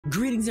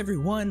Greetings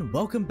everyone,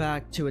 welcome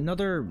back to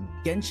another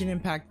Genshin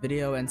Impact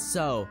video. And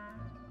so,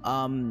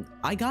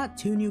 I got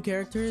two new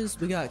characters.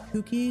 We got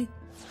Kuki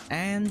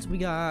and we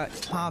got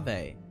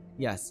Childe.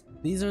 Yes,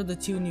 these are the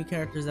two new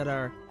characters that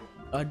are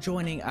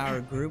joining our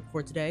group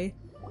for today.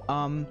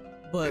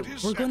 But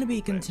we're going to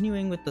be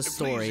continuing with the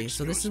story,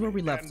 so this is where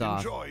we left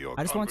off.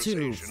 I just want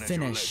to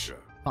finish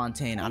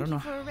Fontaine. I don't know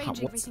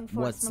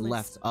what's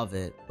left of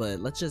it,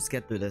 but let's just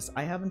get through this.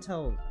 I have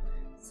until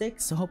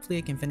 6, so hopefully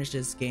I can finish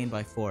this game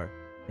by 4.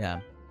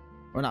 Yeah,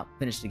 or not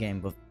finish the game,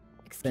 but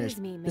finish. Excuse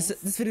me, miss.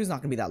 This video's not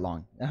gonna be that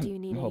long. Do you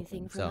need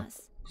anything from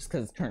us? Just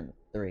because it's current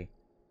 3,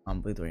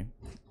 blue 3.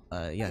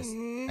 Yes,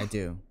 I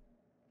do.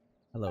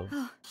 Hello.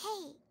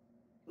 Hey,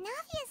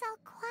 Navia's all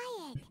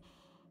quiet.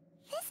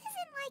 This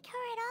isn't like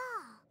her at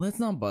all. Let's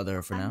not bother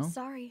her for now. I'm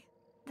sorry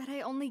that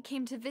I only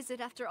came to visit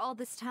after all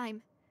this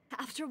time.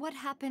 After what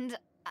happened,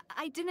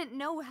 I didn't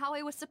know how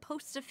I was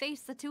supposed to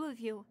face the two of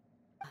you.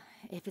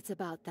 If it's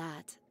about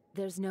that,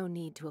 there's no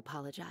need to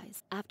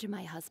apologize. After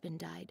my husband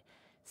died,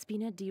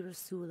 Spina di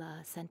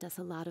Rosula sent us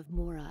a lot of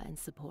mora and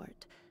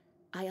support.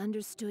 I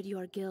understood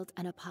your guilt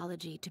and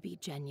apology to be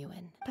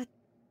genuine. But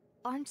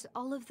aren't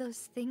all of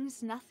those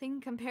things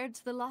nothing compared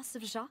to the loss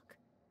of Jacques?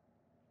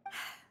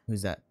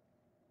 Who's that?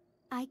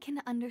 I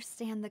can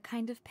understand the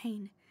kind of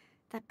pain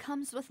that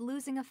comes with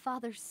losing a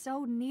father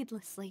so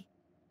needlessly.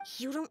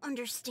 You don't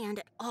understand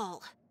at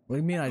all. What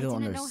do you mean I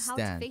don't didn't know understand?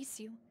 how to face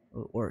you.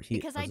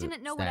 Because I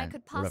didn't know what I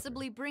could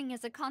possibly bring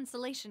as a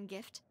consolation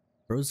gift.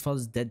 Bro's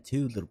father's dead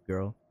too, little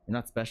girl. You're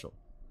not special.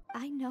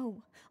 I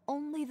know.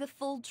 Only the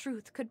full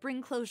truth could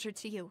bring closure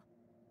to you.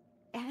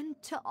 And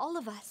to all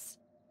of us.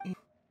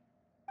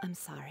 I'm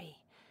sorry.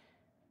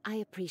 I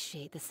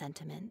appreciate the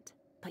sentiment,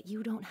 but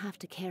you don't have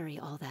to carry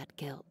all that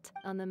guilt.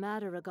 On the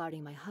matter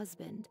regarding my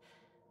husband,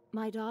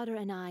 my daughter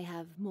and I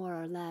have more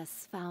or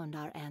less found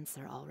our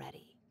answer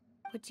already.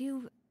 Would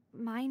you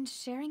mind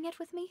sharing it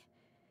with me?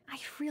 I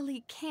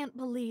really can't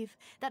believe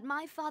that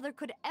my father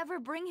could ever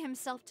bring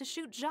himself to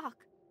shoot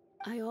Jacques.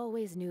 I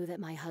always knew that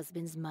my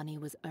husband's money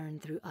was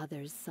earned through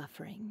others'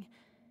 suffering.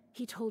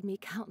 He told me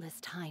countless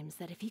times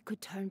that if he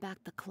could turn back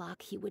the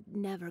clock, he would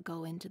never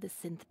go into the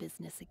synth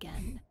business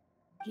again.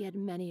 He had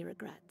many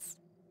regrets,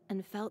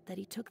 and felt that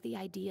he took the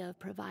idea of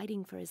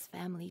providing for his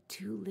family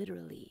too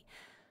literally.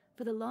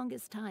 For the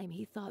longest time,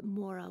 he thought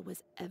mora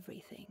was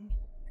everything.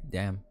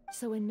 Damn.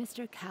 So when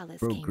Mr. Callis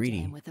Bro, came greedy.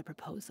 to him with a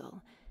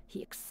proposal,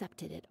 he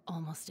accepted it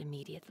almost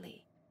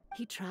immediately.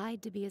 He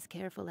tried to be as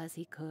careful as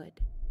he could,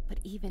 but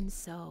even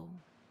so,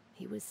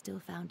 he was still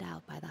found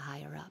out by the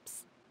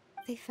higher-ups.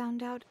 They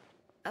found out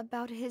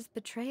about his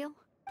betrayal?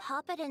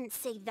 Papa didn't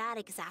say that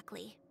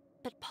exactly,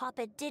 but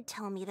Papa did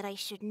tell me that I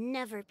should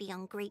never be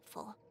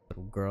ungrateful.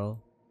 Little girl.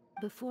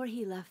 Before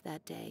he left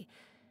that day,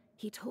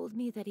 he told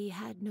me that he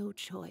had no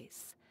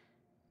choice.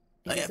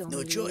 I have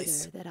no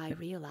choice. Later that I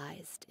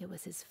realized it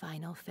was his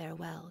final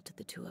farewell to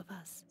the two of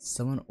us.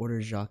 Someone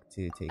ordered Jacques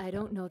to take I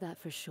don't know that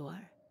for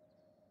sure,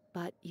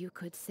 but you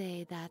could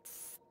say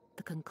that's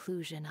the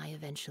conclusion I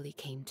eventually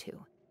came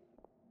to.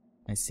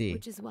 I see.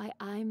 Which is why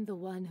I'm the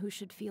one who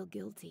should feel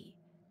guilty.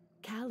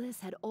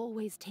 Callis had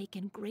always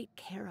taken great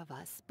care of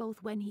us,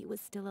 both when he was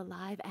still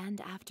alive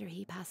and after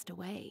he passed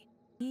away.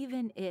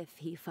 Even if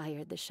he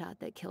fired the shot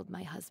that killed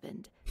my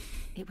husband,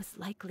 it was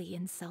likely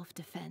in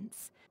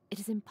self-defense. It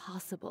is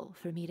impossible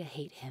for me to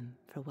hate him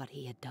for what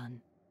he had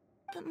done.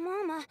 But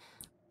Mama,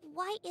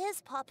 why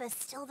is Papa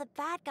still the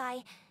bad guy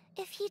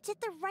if he did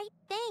the right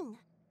thing?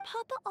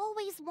 Papa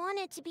always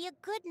wanted to be a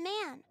good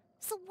man,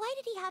 so why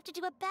did he have to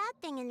do a bad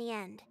thing in the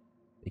end?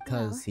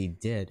 Because Well, he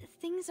did.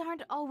 Things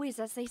aren't always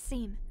as they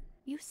seem.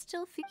 You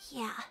still feel...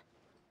 Yeah,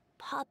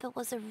 Papa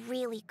was a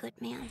really good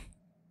man.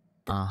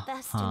 The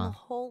best in the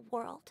whole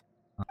world.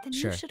 Then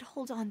Sure. you should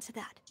hold on to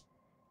that.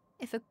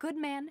 If a good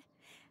man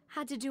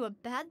had to do a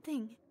bad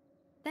thing,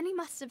 then he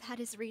must have had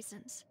his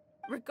reasons.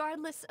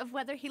 Regardless of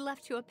whether he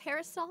left you a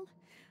parasol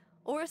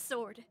or a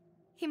sword,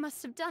 he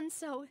must have done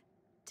so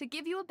to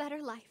give you a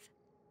better life.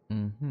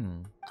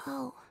 Mm-hmm.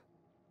 Oh,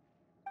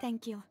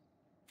 Thank you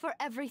for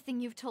everything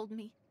you've told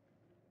me.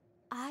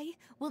 I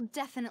will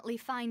definitely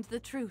find the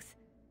truth.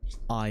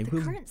 I The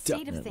will current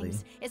state of definitely.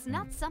 things is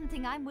not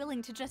something I'm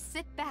willing to just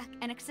sit back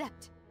and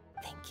accept.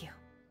 Thank you.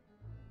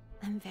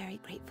 I'm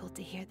very grateful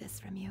to hear this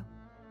from you.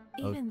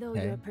 Even though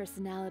Okay. your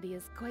personality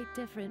is quite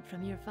different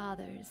from your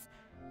father's,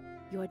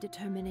 your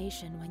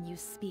determination when you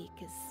speak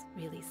is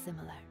really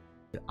similar.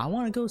 I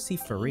want to go see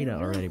Farida really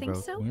already, think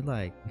bro. so? You're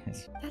like...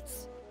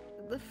 That's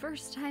the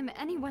first time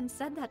anyone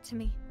said that to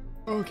me.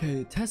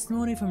 Okay,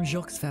 testimony from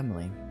Jacques'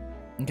 family.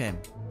 Okay,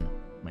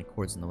 my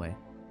cord's in the way.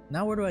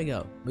 Now where do I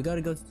go? We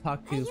gotta go to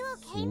talk to Are you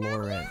okay,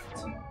 Florent.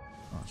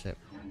 Oh shit.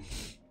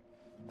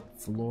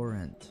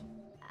 Florent.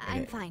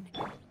 I'm Okay. fine.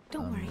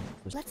 Don't worry.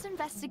 just- Let's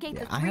investigate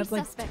Yeah, the I three have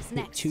like suspects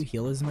next. 2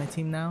 healers in my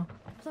team now.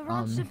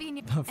 Florent should be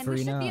near, and we should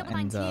Farina be able to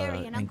find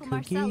Thierry and Uncle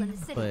Marcel in the Cookie,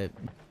 city. but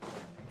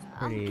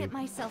I'll pretty- get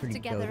myself pretty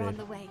together goated. on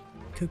the way.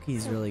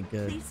 Cookie's So, really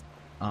good. Please,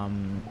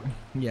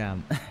 Yeah.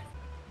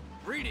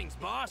 Greetings,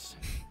 boss.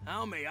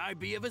 How may I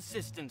be of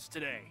assistance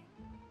today?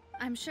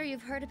 I'm sure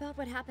you've heard about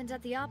what happened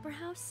at the Opera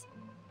House.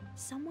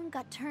 Someone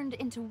got turned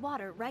into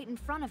water right in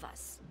front of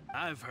us.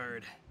 I've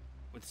heard.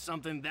 With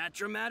something that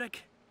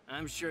dramatic,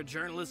 I'm sure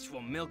journalists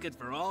will milk it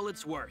for all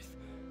it's worth.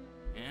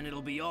 And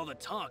it'll be all the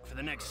talk for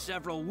the next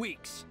several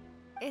weeks.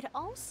 It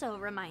also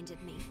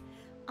reminded me,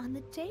 on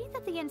the day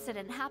that the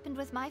incident happened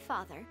with my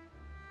father,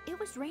 it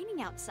was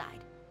raining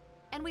outside,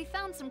 and we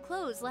found some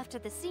clothes left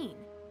at the scene.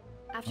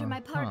 After my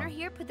partner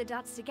here put the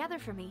dots together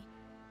for me,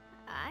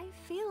 I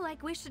feel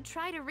like we should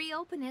try to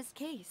reopen his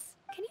case.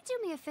 Can you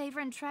do me a favor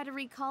and try to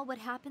recall what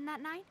happened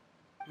that night?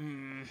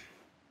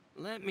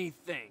 Let me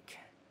think.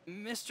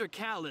 Mr.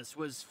 Callus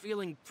was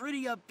feeling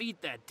pretty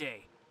upbeat that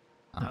day.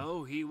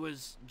 Though he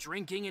was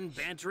drinking and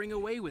bantering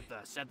away with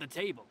us at the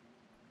table.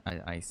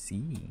 I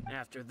see.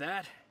 After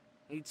that,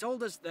 he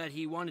told us that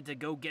he wanted to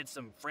go get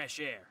some fresh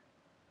air.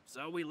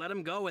 So we let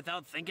him go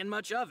without thinking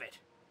much of it.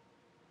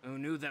 Who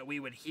knew that we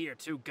would hear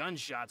 2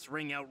 gunshots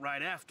ring out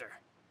right after?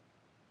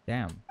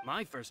 Damn.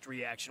 My first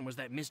reaction was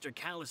that Mr.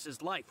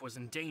 Callus's life was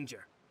in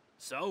danger.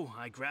 So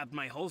I grabbed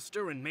my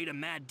holster and made a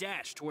mad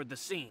dash toward the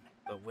scene.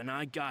 But when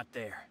I got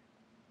there,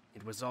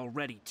 it was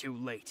already too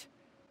late.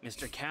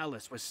 Mr.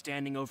 Callus was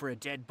standing over a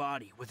dead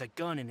body with a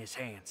gun in his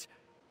hands.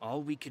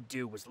 All we could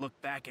do was look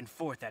back and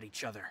forth at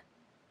each other,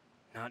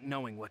 not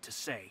knowing what to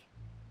say.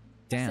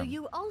 Damn. So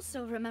you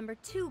also remember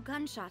 2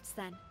 gunshots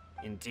then?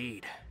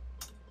 Indeed.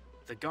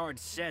 The guard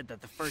said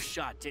that the first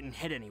shot didn't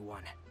hit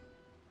anyone,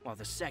 while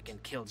the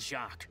second killed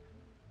Jacques.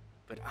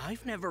 But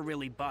I've never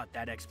really bought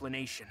that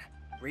explanation.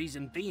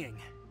 Reason being,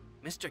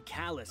 Mr.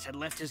 Callus had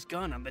left his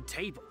gun on the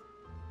table.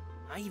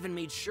 I even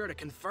made sure to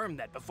confirm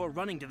that before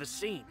running to the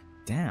scene.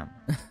 Damn.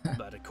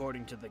 But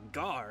according to the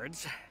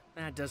guards,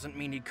 that doesn't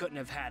mean he couldn't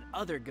have had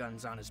other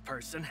guns on his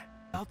person.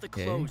 About the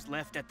clothes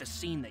left at the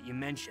scene that you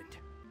mentioned,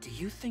 do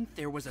you think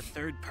there was a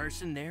third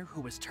person there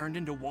who was turned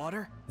into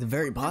water? It's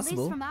very At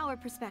possible. least from our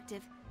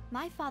perspective,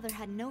 my father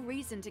had no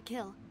reason to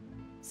kill.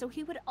 So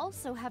he would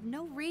also have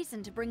no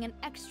reason to bring an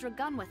extra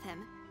gun with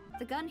him.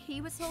 The gun he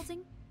was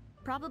holding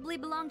probably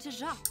belonged to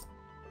Jacques,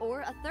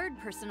 or a third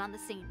person on the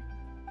scene.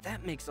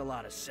 That makes a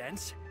lot of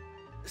sense.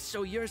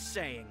 So you're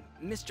saying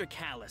Mr.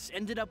 Callus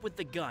ended up with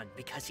the gun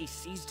because he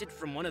seized it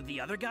from one of the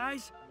other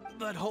guys?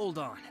 But hold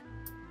on.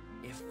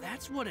 If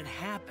that's what had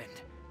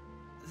happened,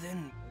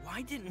 then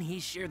why didn't he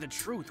share the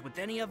truth with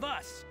any of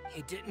us?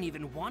 He didn't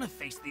even want to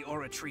face the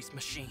Oratrice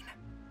machine,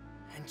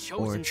 and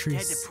chose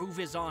instead to prove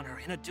his honor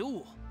in a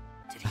duel.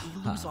 Did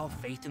he lose all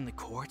faith in the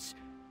courts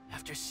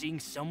after seeing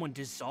someone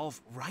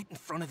dissolve right in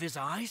front of his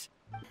eyes?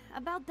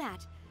 About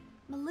that,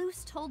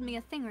 Malus told me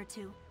a thing or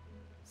two.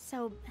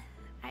 So,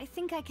 I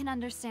think I can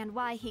understand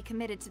why he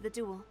committed to the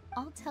duel.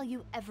 I'll tell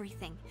you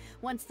everything,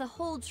 once the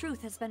whole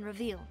truth has been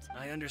revealed.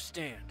 I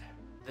understand.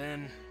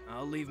 Then,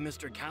 I'll leave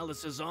Mr.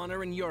 Callus's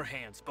honor in your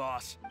hands,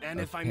 boss. And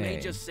if I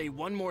may just say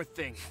one more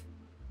thing.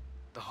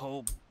 The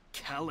whole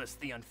Callus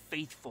the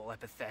Unfaithful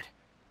epithet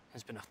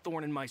has been a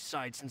thorn in my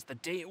side since the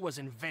day it was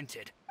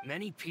invented.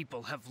 Many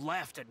people have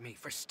laughed at me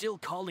for still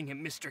calling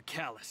him Mr.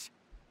 Callus,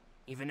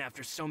 even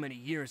after so many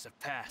years have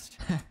passed.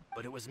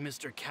 But it was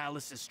Mr.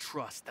 Callus's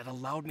trust that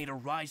allowed me to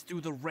rise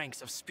through the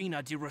ranks of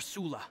Spina di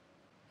Rosula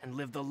and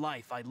live the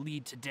life I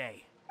lead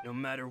today, no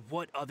matter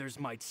what others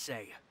might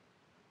say.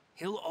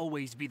 He'll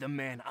always be the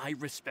man I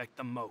respect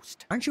the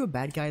most. Aren't you a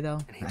bad guy though?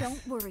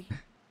 Don't worry.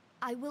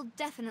 I will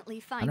definitely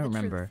find I don't the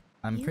remember. truth.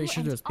 I'm You pretty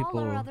sure and there's people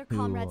all our other who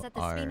comrades at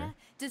the are Spina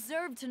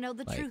deserve to know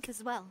the like, truth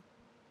as well.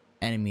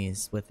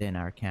 enemies within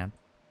our camp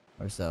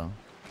or so,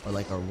 or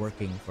like are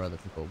working for other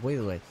people.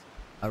 Wait.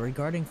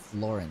 Regarding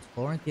Florent,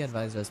 the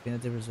advisor of Spina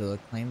di Rosula,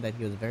 claimed that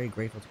he was very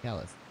grateful to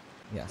Callus.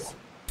 Yes.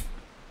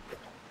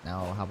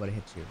 Now, how about I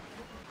hit you?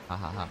 Ha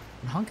ha ha.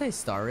 In Honkai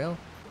Star Rail,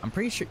 I'm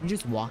pretty sure you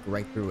just walk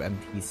right through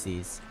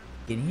NPCs.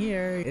 In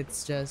here,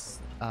 it's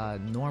just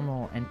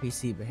normal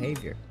NPC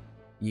behavior.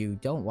 You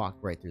don't walk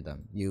right through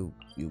them. You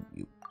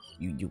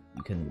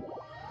can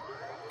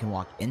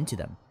walk into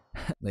them.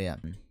 But yeah,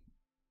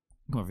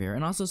 come over here.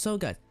 And also, so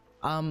guys,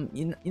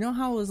 you know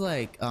how I was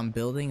like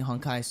building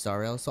Honkai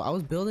Star Rail? So I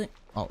was building.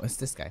 Oh, it's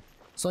this guy.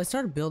 So I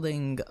started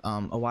building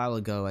a while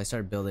ago. I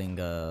started building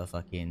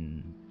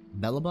fucking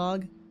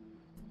Belobog,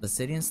 the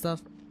city and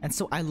stuff. And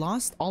so I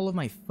lost all of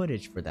my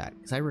footage for that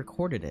because I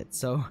recorded it.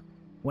 So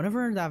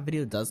whenever that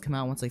video does come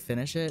out, once I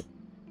finish it,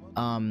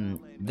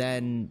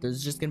 then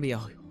there's just gonna be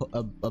a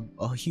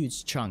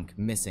huge chunk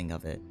missing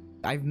of it.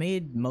 I've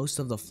made most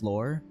of the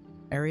floor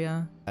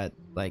area at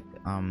like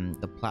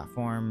the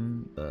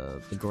platform,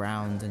 the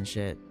ground and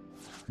shit,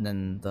 and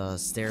then the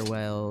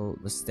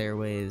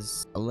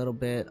stairways, a little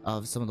bit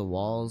of some of the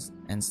walls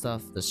and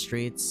stuff, the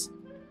streets,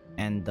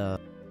 and the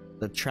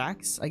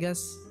tracks, I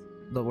guess,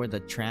 where the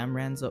tram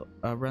runs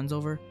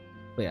over.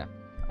 But yeah,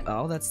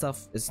 all that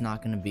stuff is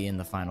not gonna be in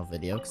the final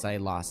video because I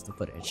lost the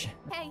footage.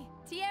 Hey,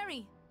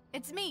 Thierry,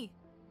 it's me.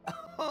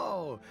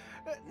 Oh,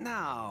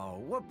 now,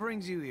 what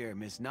brings you here,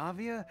 Miss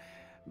Navia?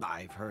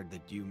 I've heard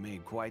that you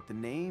made quite the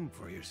name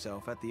for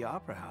yourself at the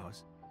Opera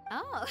House.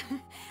 Oh,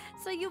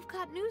 so you've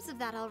got news of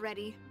that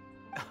already.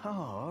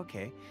 Oh,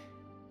 okay.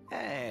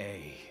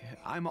 Hey,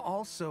 I'm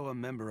also a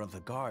member of the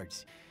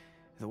guards.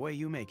 The way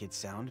you make it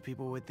sound,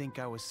 people would think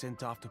I was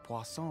sent off to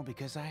Poisson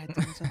because I had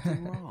done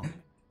something wrong.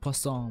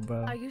 Poisson,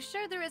 bro. Are you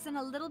sure there isn't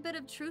a little bit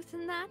of truth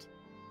in that?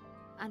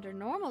 Under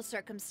normal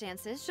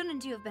circumstances,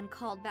 shouldn't you have been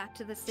called back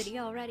to the city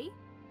already?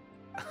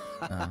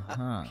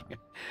 Uh-huh.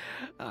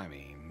 I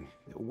mean,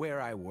 where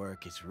I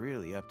work is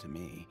really up to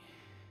me.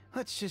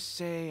 Let's just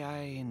say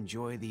I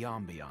enjoy the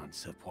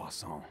ambiance of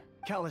Poisson.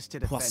 Callis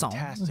did a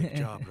fantastic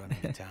job running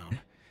the town,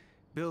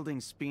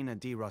 building Spina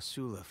di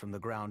Rosula from the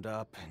ground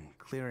up and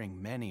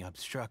clearing many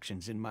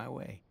obstructions in my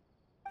way.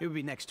 It would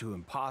be next to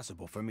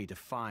impossible for me to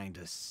find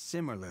a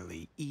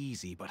similarly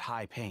easy but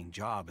high-paying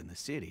job in the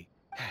city.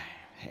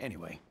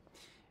 Anyway,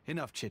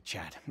 enough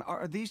chit-chat.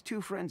 Are these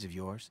two friends of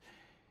yours?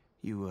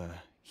 You,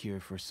 here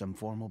for some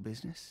formal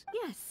business?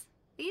 Yes,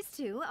 these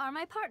two are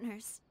my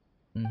partners.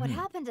 What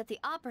happened at the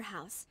Opera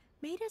House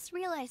made us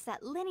realize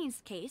that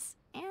Linny's case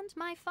and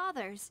my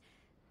father's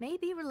may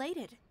be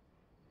related.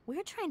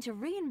 We're trying to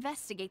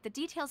reinvestigate the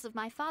details of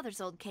my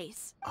father's old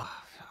case.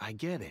 I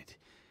get it.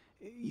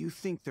 You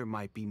think there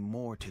might be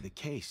more to the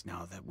case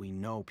now that we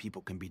know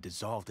people can be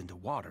dissolved into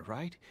water,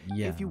 right?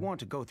 Yeah. If you want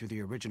to go through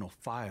the original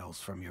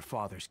files from your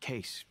father's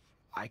case,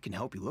 I can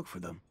help you look for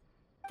them.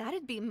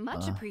 That'd be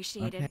much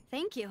appreciated. Okay.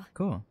 Thank you.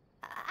 Cool.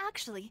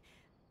 Actually,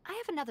 I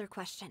have another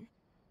question.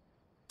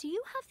 Do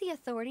you have the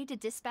authority to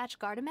dispatch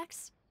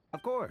Gardamex?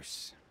 Of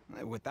course.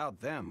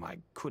 Without them, I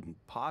couldn't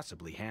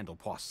possibly handle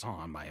Poisson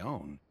on my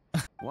own.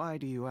 Why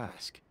do you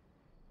ask?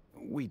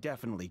 We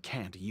definitely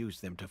can't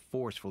use them to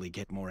forcefully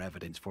get more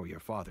evidence for your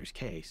father's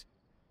case.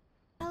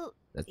 Well,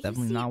 That's you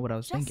definitely see, not what I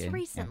was thinking. Just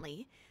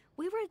recently,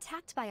 we were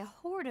attacked by a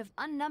horde of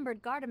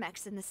unnumbered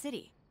Gardamex in the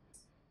city.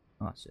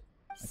 Oh, shit.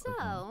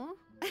 So,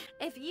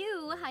 if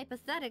you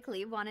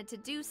hypothetically wanted to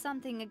do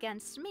something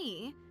against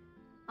me,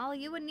 all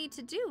you would need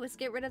to do is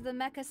get rid of the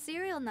mecha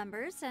serial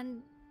numbers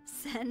and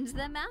send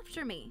them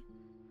after me.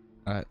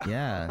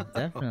 Yeah,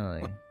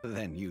 definitely.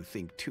 Then you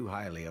think too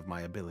highly of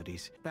my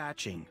abilities.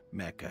 Batching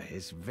mecha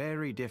is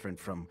very different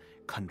from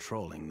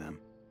controlling them.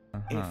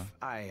 If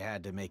I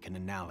had to make an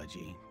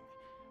analogy,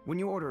 when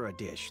you order a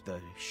dish, the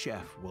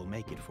chef will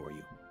make it for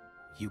you.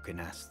 You can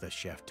ask the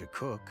chef to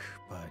cook,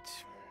 but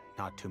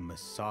not to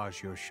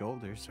massage your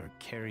shoulders or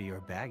carry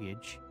your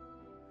baggage.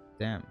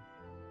 Damn.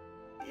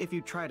 If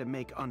you try to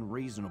make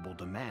unreasonable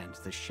demands,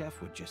 the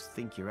chef would just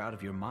think you're out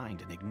of your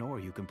mind and ignore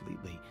you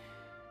completely.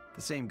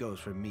 The same goes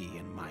for me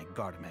and my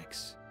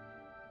Gardamex.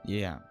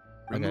 Yeah.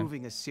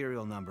 Removing a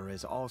serial number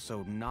is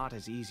also not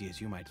as easy as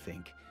you might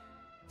think.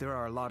 There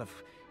are a lot of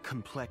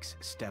complex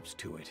steps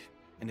to it,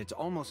 and it's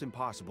almost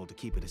impossible to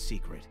keep it a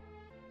secret.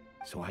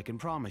 So I can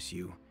promise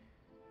you,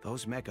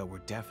 those mecha were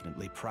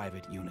definitely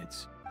private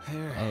units.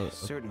 They're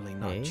certainly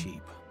not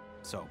cheap.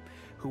 So,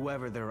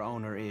 whoever their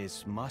owner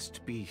is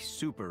must be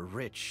super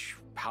rich,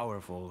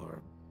 powerful,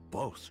 or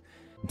both.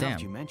 Now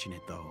that you mention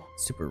it, though,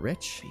 super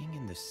rich? Being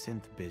in the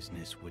synth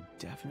business would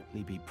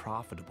definitely be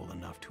profitable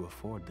enough to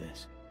afford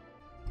this.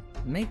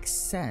 Makes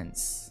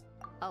sense.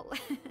 Oh,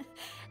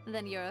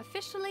 then you're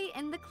officially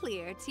in the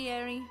clear,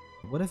 Thierry.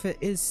 What if it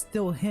is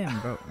still him,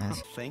 bro?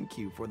 Thank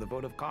you for the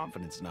vote of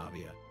confidence,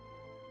 Navia.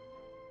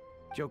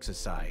 Jokes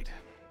aside,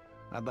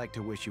 I'd like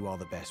to wish you all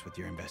the best with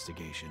your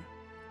investigation.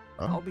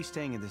 I'll be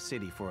staying in the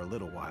city for a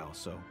little while,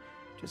 so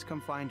just come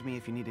find me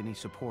if you need any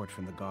support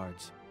from the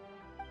guards.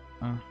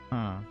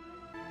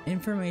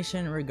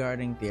 Information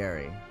regarding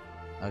Thierry.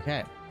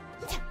 Okay.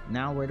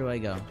 Now where do I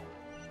go?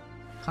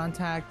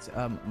 Contact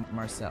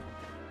Marcel.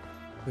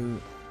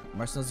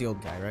 Marcel's the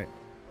old guy, right?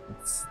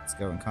 Let's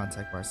go and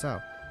contact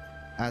Marcel.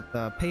 At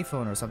the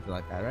payphone or something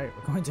like that, right?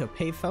 We're going to a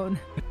payphone?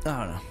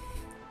 I don't know.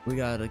 We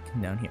gotta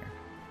come down here.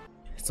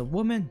 It's a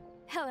woman.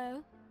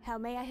 Hello. How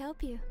may I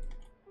help you?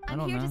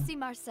 I'm here to see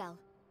Marcel.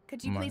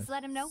 Could you please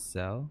let him know?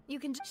 Marcel? You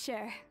can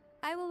Sure.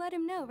 I will let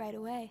him know right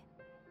away.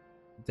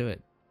 Do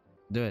it.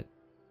 Do it.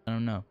 I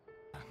don't know.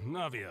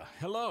 Navia,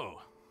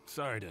 hello.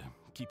 Sorry to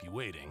keep you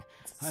waiting.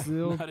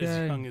 I'm not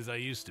as young as I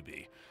used to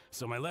be,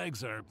 so my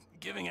legs are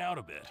giving out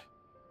a bit.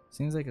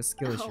 Seems like a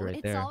skill issue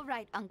right there. It's all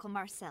right, Uncle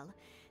Marcel.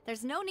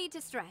 There's no need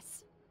to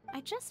stress. I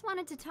just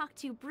wanted to talk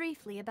to you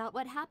briefly about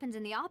what happened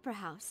in the Opera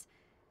House.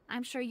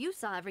 I'm sure you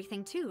saw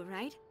everything too,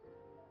 right?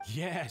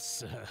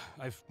 Yes,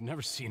 I've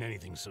never seen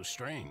anything so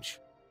strange.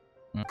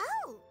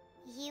 Oh,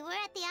 you were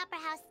at the Opera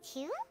House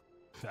too?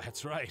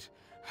 That's right.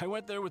 I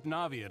went there with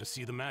Navia to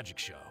see the magic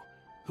show.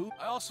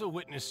 I also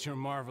witnessed your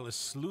marvelous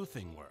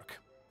sleuthing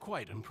work.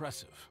 Quite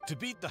impressive. To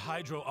beat the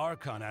Hydro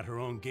Archon at her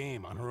own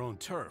game on her own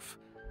turf,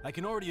 I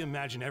can already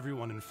imagine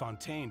everyone in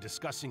Fontaine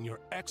discussing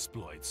your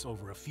exploits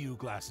over a few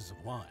glasses of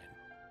wine.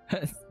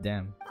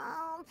 Damn.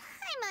 Oh,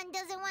 Paimon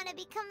doesn't want to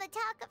become the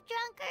talk of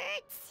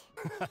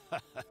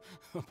drunkards.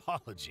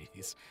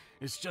 Apologies.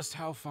 It's just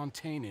how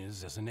Fontaine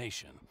is as a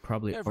nation.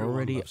 Probably Everyone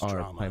already loves are,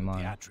 drama and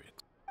Paimon. theatrics.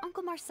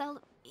 Uncle Marcel,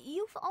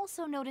 you've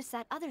also noticed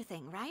that other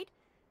thing, right?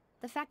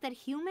 The fact that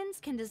humans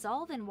can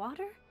dissolve in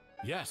water?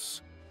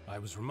 Yes. I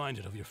was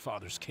reminded of your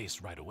father's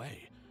case right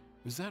away.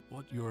 Is that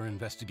what you're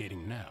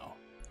investigating now?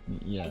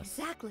 Yes.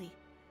 Exactly.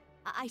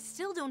 I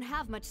still don't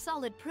have much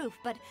solid proof,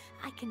 but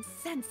I can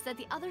sense that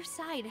the other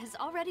side has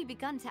already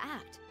begun to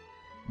act.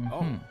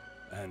 Oh,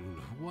 and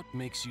what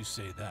makes you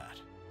say that?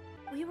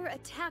 We were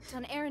attacked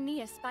on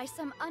Araneus by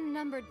some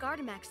unnumbered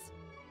Gardamex.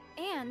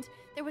 And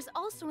there was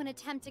also an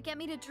attempt to get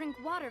me to drink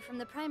water from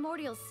the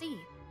primordial sea.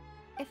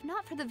 If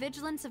not for the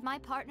vigilance of my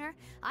partner,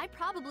 I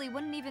probably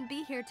wouldn't even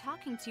be here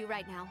talking to you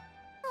right now.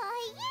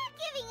 Oh,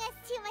 you're giving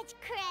us too much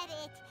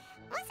credit.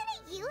 Wasn't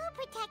it you who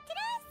protected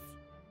us?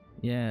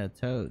 Yeah,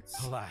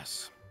 totes.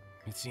 Alas,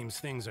 it seems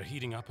things are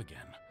heating up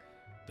again.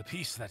 The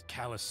peace that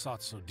Callus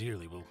sought so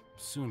dearly will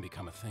soon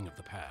become a thing of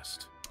the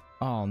past.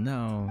 Oh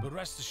no. But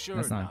rest assured,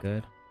 that's not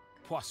good.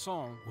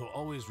 Poisson will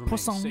always remain a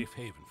safe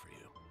haven for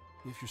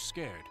you. If you're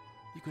scared,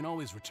 you can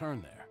always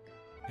return there.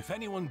 If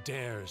anyone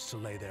dares to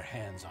lay their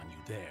hands on you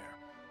there,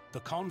 the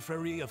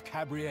Confrérie of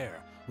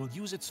Cabrières will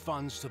use its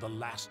funds to the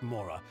last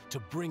Mora to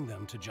bring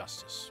them to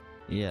justice.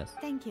 Yes.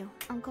 Thank you,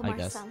 Uncle I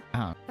guess.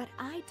 Marcel. But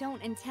I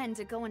don't intend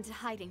to go into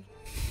hiding.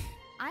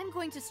 I'm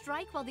going to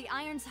strike while the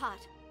iron's hot.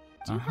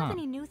 Do you have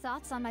any new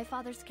thoughts on my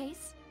father's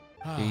case?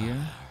 Do you?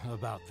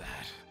 About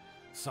that.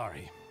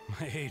 Sorry,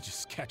 my age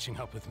is catching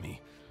up with me,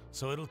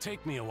 so it'll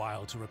take me a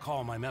while to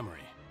recall my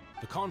memory.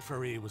 The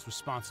Confrérie was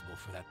responsible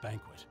for that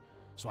banquet,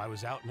 so I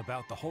was out and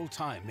about the whole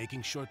time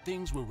making sure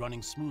things were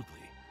running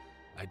smoothly.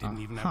 I didn't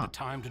even have the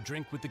time to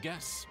drink with the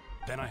guests.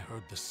 Then I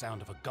heard the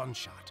sound of a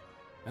gunshot,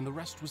 and the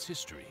rest was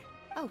history.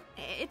 Oh,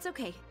 it's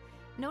okay.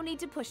 No need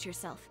to push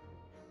yourself.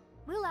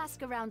 We'll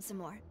ask around some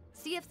more.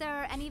 See if there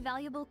are any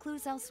valuable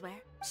clues elsewhere.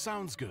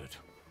 Sounds good.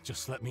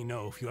 Just let me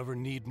know if you ever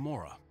need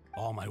Mora.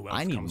 All my wealth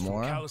comes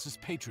Mora. from Callus's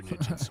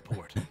patronage and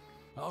support.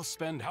 I'll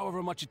spend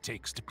however much it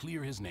takes to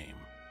clear his name.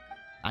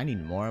 I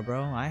need Mora,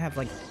 bro. I have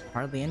like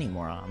hardly any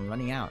Mora. I'm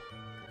running out.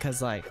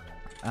 Cause like,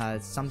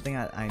 it's something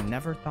I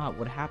never thought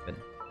would happen.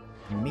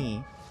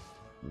 Me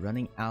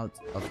running out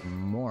of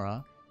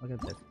Mora. Look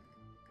at this.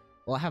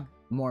 Well, I have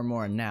more and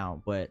more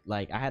now, but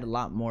like I had a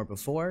lot more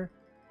before,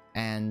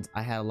 and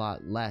I had a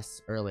lot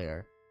less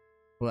earlier.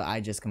 Well, I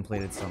just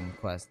completed some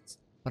quests,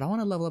 but I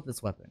want to level up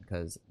this weapon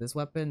because this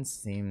weapon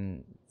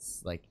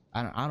seems like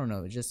I don't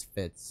know. It just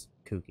fits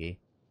kooky.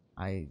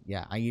 I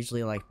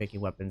usually like picking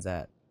weapons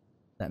that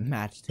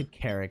match the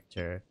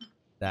character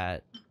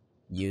that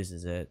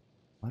uses it.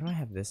 Why do I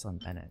have this on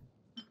Bennett?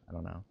 I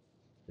don't know.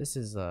 This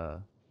is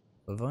a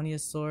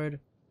Livonia's sword.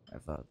 I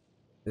have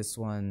this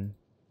one.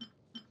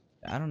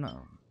 I don't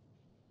know.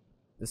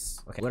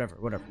 This okay. Whatever.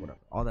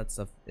 All that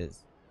stuff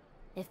is.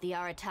 If the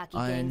Arataki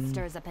gang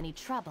stirs up any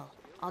trouble,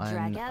 I'll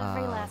drag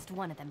every last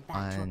one of them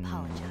back to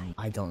apologize.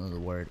 I don't know the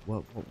word.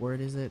 What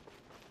word is it?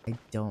 I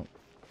don't.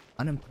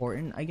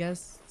 Unimportant, I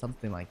guess?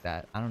 Something like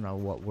that. I don't know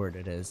what word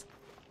it is.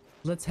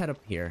 Let's head up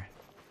here.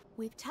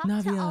 We've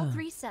talked to all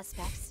three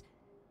suspects,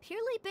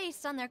 purely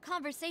based on their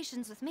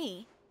conversations with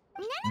me.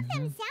 None of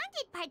them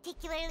sounded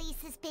particularly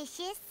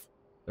suspicious.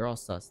 They're all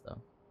sus,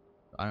 though.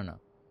 I don't know.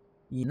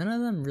 None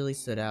of them really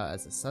stood out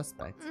as a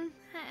suspect.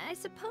 I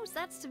suppose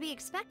that's to be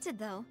expected,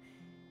 though.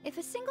 If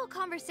a single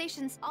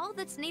conversation's all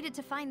that's needed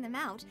to find them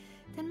out,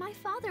 then my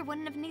father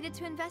wouldn't have needed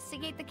to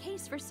investigate the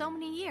case for so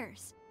many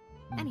years.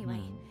 Anyway,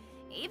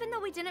 even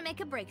though we didn't make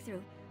a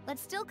breakthrough,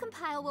 let's still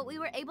compile what we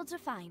were able to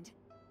find.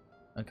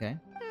 Okay.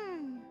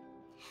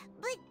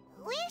 But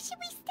where should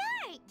we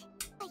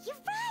start? You're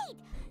right!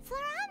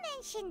 Flora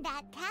mentioned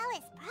that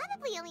Callus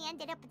probably only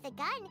ended up with the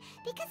gun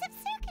because of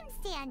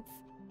circumstance.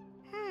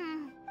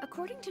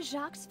 According to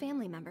Jacques'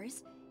 family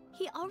members,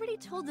 he already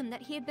told them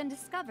that he had been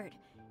discovered,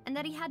 and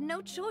that he had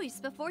no choice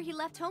before he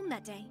left home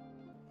that day.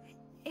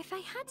 If I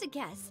had to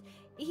guess,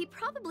 he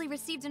probably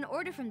received an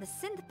order from the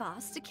synth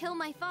boss to kill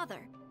my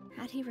father.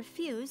 Had he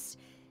refused,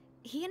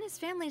 he and his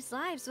family's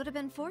lives would have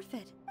been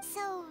forfeit.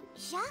 So,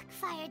 Jacques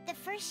fired the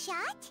first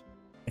shot?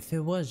 If it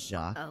was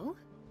Jacques... Oh?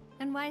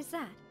 And why is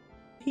that?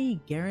 Could he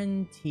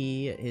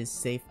guarantee his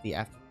safety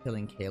after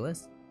killing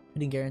Callus?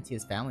 Could he guarantee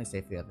his family's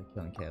safety after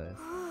killing Callus?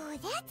 Ooh,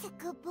 that's a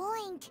good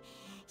point.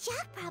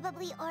 Jacques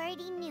probably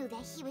already knew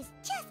that he was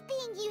just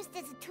being used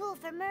as a tool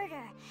for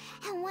murder.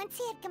 And once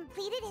he had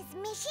completed his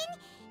mission,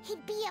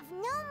 he'd be of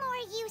no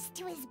more use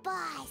to his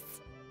boss.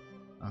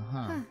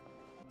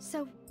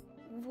 So,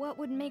 what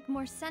would make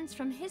more sense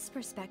from his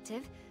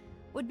perspective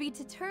would be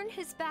to turn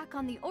his back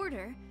on the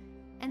Order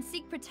and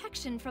seek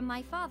protection from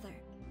my father.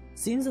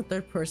 Seems the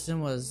third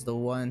person was the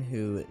one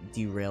who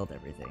derailed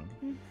everything.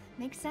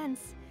 Makes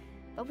sense.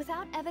 But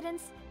without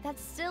evidence,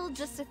 that's still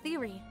just a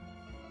theory.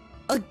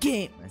 A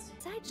game!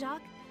 Besides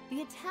Jacques,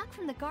 the attack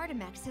from the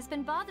Gardamex has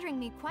been bothering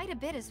me quite a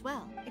bit as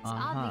well. It's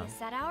obvious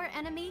that our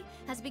enemy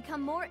has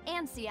become more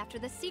antsy after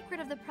the secret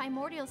of the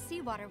primordial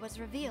seawater was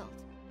revealed.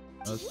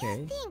 Do you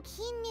think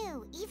he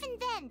knew, even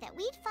then, that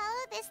we'd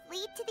follow this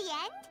lead to the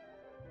end?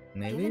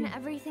 Maybe? Given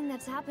everything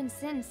that's happened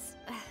since,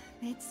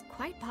 it's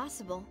quite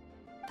possible.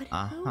 But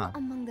who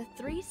among the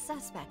three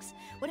suspects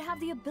would have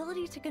the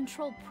ability to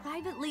control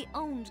privately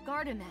owned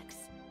Gardamex?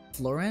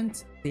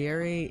 Florent,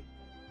 Thierry,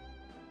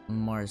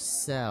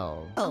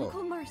 Marcel.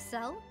 Uncle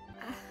Marcel?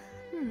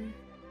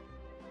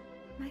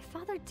 My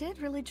father did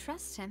really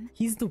trust him.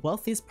 He's the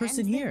wealthiest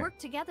person and here. They worked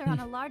together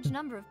on a large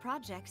number of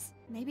projects.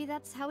 Maybe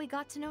that's how he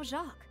got to know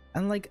Jacques.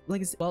 And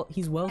well,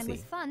 he's wealthy. And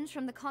with funds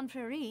from the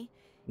Confrérie,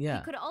 yeah.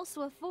 he could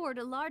also afford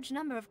a large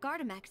number of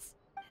Gardamex.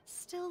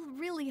 Still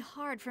really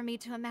hard for me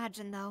to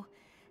imagine, though.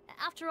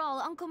 After all,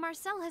 Uncle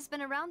Marcel has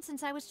been around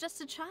since I was just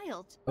a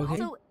child. Okay.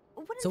 So,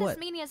 wouldn't this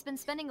mean he has been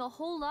spending a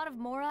whole lot of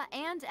mora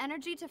and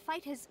energy to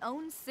fight his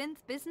own synth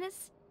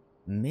business?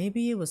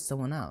 Maybe it was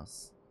someone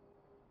else.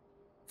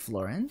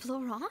 Florent?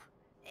 Florent?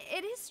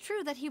 It is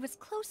true that he was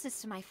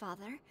closest to my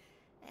father,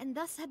 and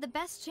thus had the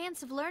best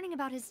chance of learning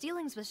about his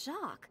dealings with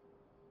Jacques.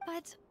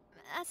 But,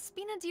 as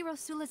Spina di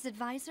Rosula's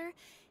advisor,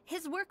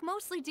 his work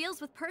mostly deals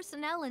with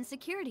personnel and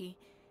security,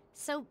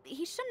 so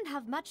he shouldn't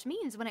have much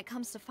means when it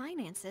comes to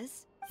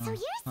finances. So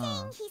you're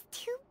saying he's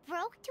too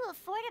broke to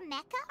afford a mecha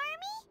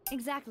army?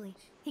 Exactly.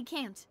 He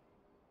can't.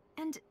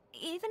 And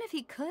even if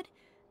he could,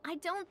 I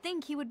don't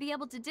think he would be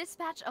able to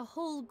dispatch a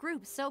whole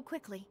group so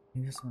quickly.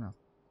 Maybe someone else.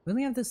 We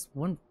only have this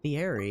one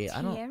Thierry.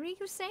 Thierry,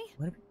 you say?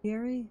 What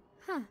Thierry?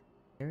 Huh.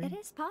 Thierry? It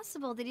is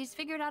possible that he's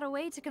figured out a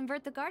way to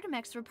convert the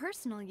Gardamex for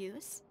personal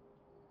use.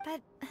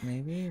 But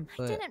maybe,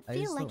 I didn't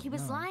feel like he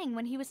was lying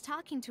when he was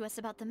talking to us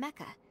about the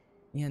mecha.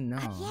 Yeah, no.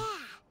 Yeah.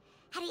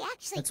 Had he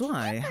actually That's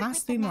why it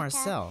has to be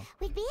Marcel.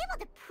 We'd be able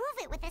to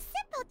prove it with a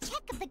simple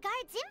check of the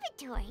guard's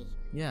inventory.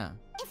 Yeah.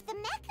 If the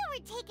mecha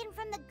were taken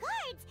from the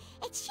guards,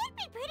 it should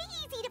be pretty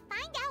easy to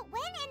find out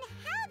when and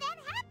how that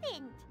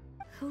happened.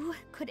 Who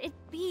could it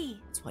be?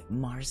 It's like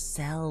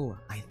Marcel,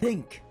 I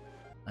think.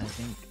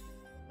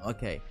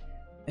 Okay.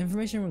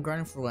 Information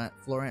regarding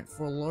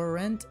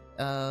Florent.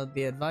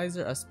 The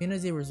advisor of Spina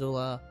di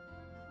Rosula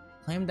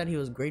claimed that he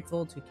was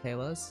grateful to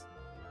Kalis.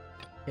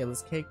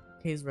 Kalis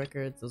case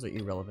records, those are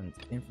irrelevant.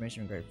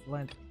 Information regarding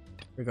Florent.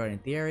 Regarding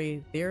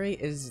Thierry. Thierry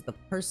is the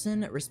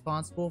person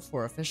responsible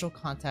for official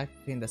contact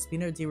between the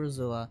Spina di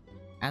Rosula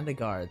and the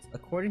guards.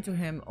 According to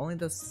him, only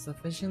the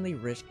sufficiently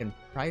rich can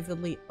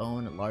privately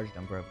own a large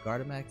number of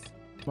Gardamex.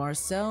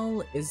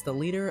 Marcel is the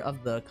leader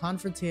of the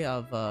Confrérie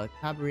of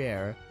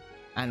Cabrières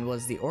and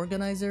was the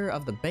organizer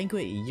of the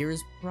banquet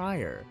years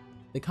prior.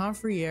 The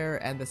Confrérie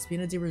and the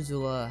Spina di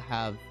Rosula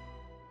have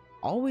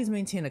always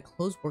maintained a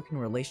close working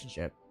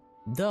relationship,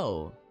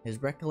 though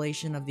his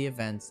recollection of the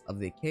events of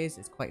the case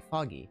is quite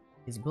foggy.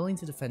 He's willing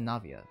to defend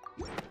Navia.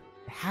 It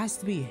has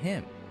to be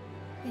him.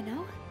 You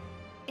know,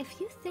 if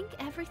you think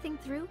everything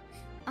through,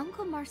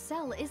 Uncle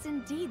Marcel is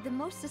indeed the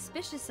most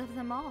suspicious of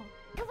them all.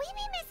 Could we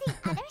be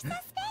missing other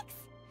suspects?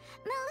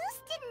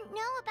 Malus didn't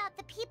know about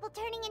the people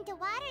turning into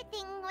water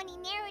thing when he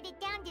narrowed it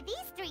down to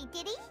these three,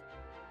 did he?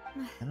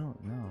 I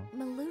don't know.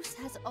 Malus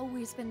has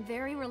always been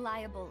very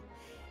reliable,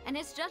 and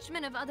his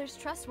judgment of others'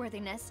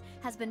 trustworthiness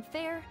has been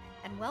fair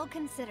and well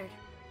considered.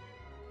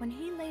 When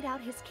he laid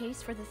out his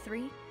case for the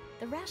three,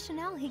 the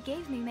rationale he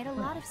gave me made a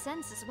lot of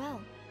sense as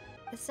well.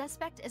 The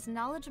suspect is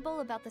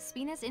knowledgeable about the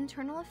Spina's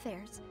internal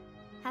affairs,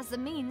 has the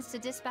means to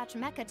dispatch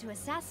Mecha to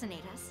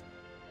assassinate us,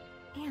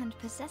 and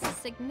possesses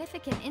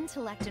significant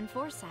intellect and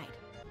foresight.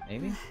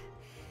 Maybe?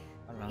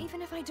 I don't know.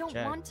 Even if I don't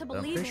want to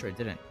believe I'm pretty sure it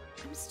didn't.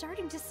 I'm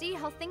starting to see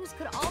how things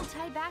could all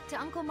tie back to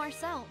Uncle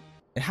Marcel.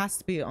 It has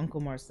to be Uncle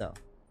Marcel.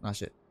 Oh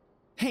shit.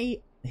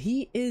 Hey,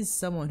 he is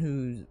someone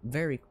who's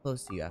very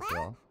close to you after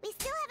all. We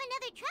still have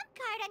another trump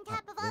card on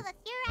top of all the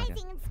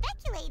theorizing and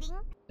speculating.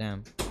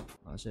 Damn.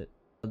 Oh shit.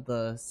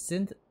 The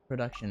synth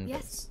production.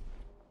 Yes.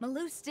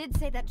 Malus did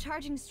say that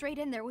charging straight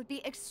in there would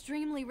be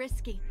extremely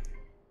risky.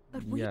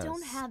 But we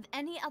don't have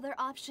any other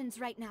options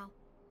right now.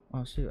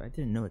 Oh shoot, I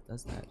didn't know it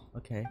does that.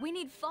 Okay. We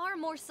need far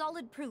more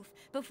solid proof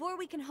before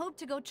we can hope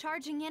to go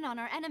charging in on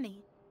our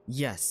enemy.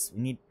 Yes,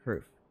 we need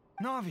proof.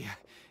 Navia,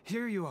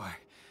 here you are.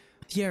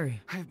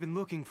 Thierry. I've been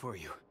looking for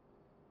you.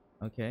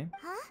 Okay.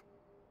 Huh?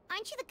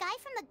 Aren't you the guy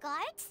from the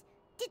guards?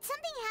 Did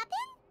something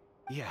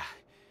happen? Yeah.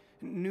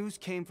 News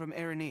came from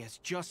Irenaeus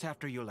just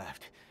after you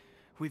left.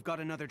 We've got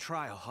another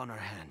trial on our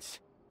hands.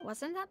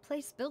 Wasn't that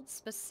place built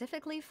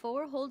specifically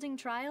for holding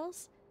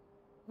trials?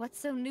 What's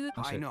so new?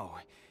 I know,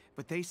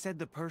 but they said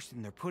the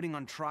person they're putting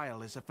on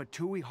trial is a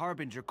Fatui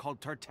harbinger called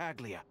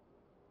Tartaglia.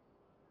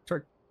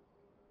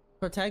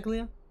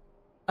 Tartaglia?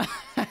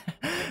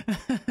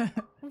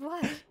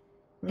 What?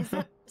 Is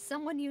that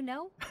someone you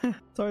know?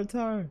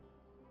 Tartar.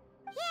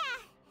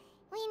 Yeah,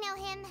 we know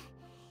him.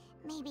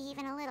 Maybe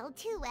even a little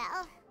too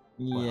well.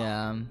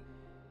 Yeah.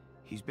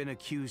 He's been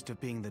accused of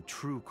being the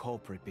true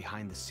culprit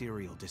behind the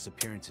serial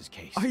disappearances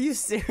case. Are you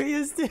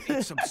serious, dude?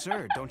 It's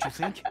absurd, don't you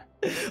think?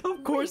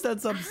 Of course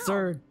that's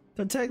absurd.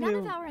 Tartaglia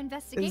None of our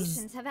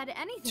investigations have had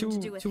anything to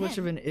do with too much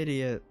of an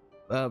idiot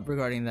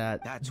regarding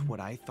that. That's what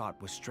I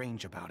thought was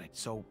strange about it,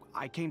 so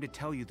I came to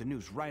tell you the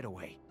news right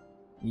away.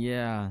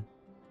 Yeah.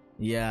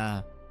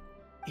 Yeah.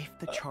 If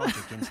the charge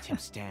against him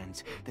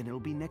stands, then it'll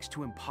be next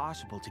to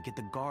impossible to get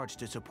the guards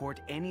to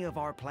support any of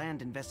our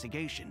planned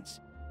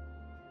investigations.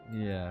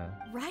 Yeah.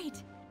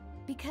 Right.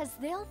 Because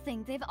they'll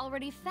think they've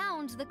already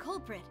found the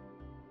culprit.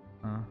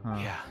 Uh-huh.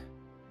 Yeah.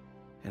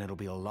 And it'll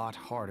be a lot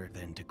harder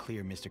then to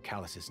clear Mr.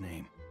 Callus's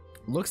name.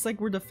 Looks like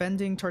we're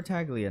defending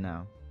Tartaglia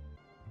now.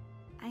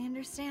 I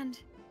understand.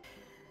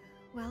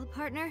 Well,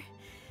 partner,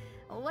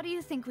 what do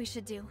you think we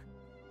should do?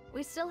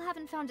 We still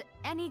haven't found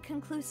any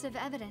conclusive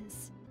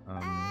evidence.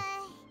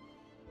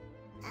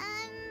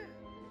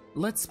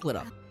 Let's split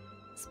up.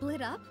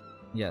 Split up?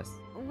 Yes.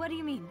 What do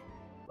you mean?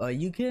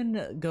 You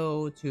can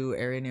go to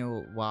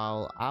Arena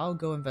while I'll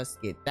go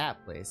investigate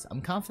that place.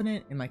 I'm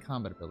confident in my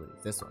combat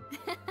abilities. This one.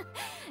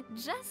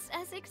 Just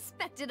as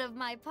expected of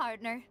my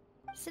partner.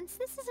 Since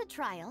this is a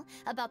trial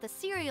about the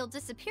serial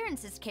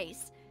disappearances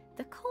case,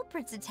 the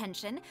culprit's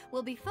attention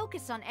will be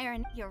focused on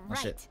Aaron. You're right.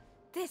 Shit.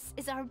 This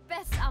is our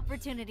best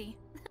opportunity.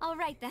 All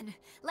right then,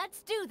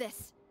 let's do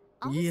this.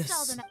 I'll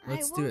install them.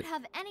 I won't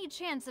have any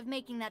chance of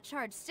making that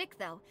charge stick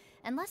though,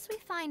 unless we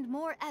find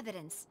more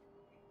evidence.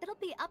 It'll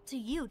be up to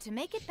you to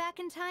make it back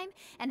in time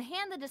and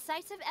hand the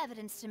decisive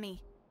evidence to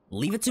me.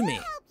 Leave it to me.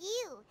 We'll help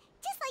you,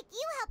 just like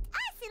you helped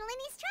us in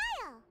Lenny's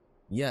trial.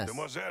 Yes.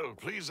 Demoiselle,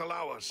 please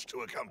allow us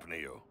to accompany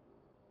you.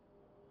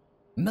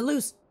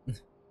 Malus.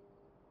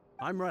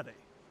 I'm ready.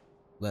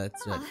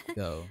 Let's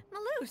go.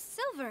 Malus,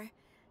 Silver,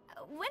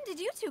 when did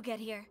you two get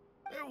here?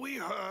 We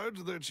heard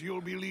that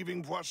you'll be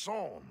leaving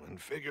Poisson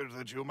and figured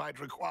that you might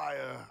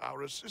require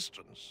our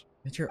assistance.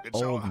 Get your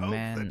It's our old hope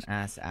man that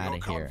ass out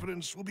of your here.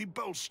 confidence will be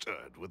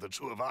bolstered with the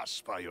two of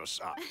us by your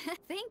side.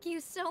 Thank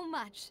you so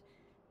much.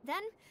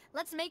 Then,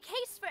 let's make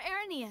haste for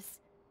Arrhenius.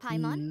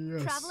 Paimon,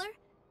 Yes. Traveler,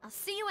 I'll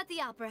see you at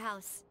the Opera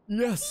House.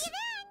 Yes.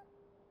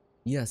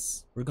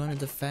 Yes, we're going to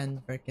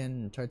defend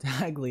frickin'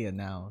 Tartaglia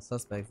now.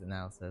 Suspect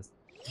analysis.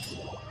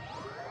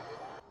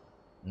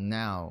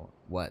 Now,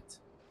 what?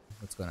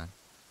 What's going on?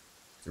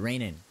 It's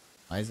raining.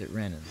 Why is it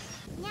raining?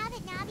 Now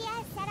that Navia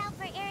has set out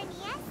for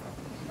Arrhenius,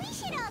 we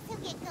should also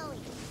get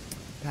going.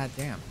 God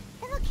damn.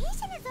 The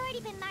location has already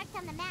been marked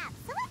on the map,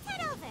 so let's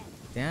head over.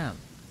 Damn.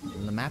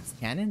 The map's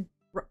canon?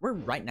 We're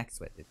right next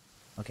to it, dude.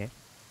 Okay.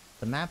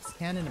 The map's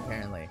canon,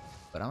 apparently.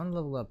 But I want to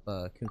level up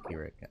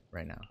Kooky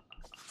right now.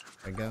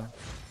 There we go.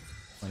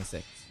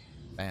 26.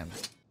 Bam.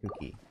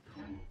 Kooky.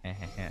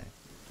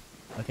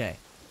 Okay.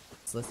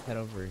 So let's head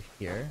over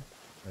here.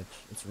 Which,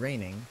 it's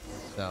raining.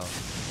 So,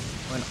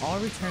 when all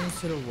returns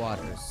to the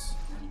waters,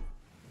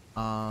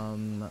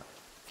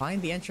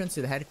 find the entrance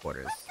to the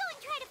headquarters. Let's go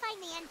and try to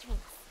find the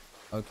entrance.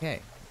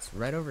 Okay. It's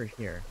right over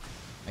here.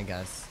 I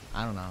guess.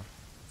 I don't know.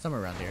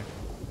 Somewhere around here.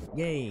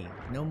 Yay!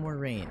 No more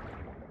rain.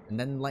 And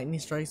then lightning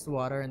strikes the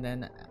water, and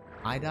then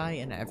I die,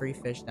 and every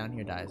fish down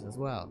here dies as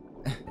well.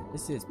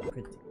 This is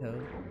pretty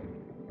cool.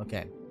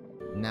 Okay.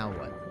 Now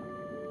what?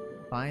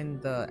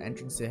 Find the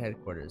entrance to the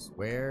headquarters.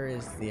 Where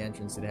is the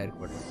entrance to the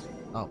headquarters?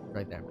 Oh,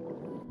 right there.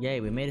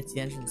 Yay, we made it to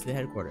the entrance to the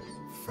headquarters.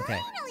 Okay.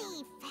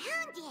 Finally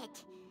found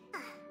it.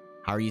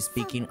 How are you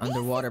speaking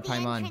underwater,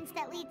 Paimon? This is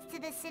the entrance that leads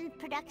to the synth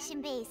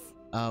production base.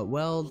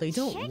 Well, they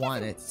don't Sure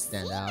want doesn't it to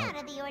stand seem out.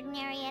 out of the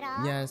ordinary at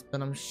all. Yes,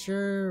 but I'm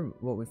sure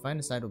what we find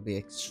inside will be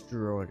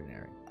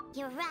extraordinary.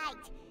 You're right.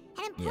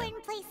 An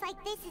important place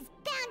like this is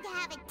bound to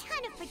have a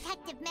ton of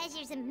protective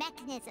measures and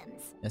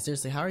mechanisms. Yeah,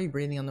 seriously, how are you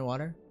breathing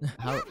underwater?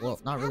 How? Well,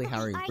 not really how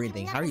are you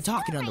breathing. How are you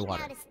talking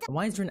underwater?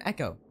 Why is there an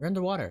echo? You're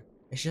underwater.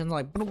 It should sound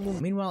like boom,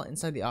 boom. Meanwhile,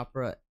 inside the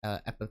opera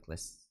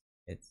epiclist,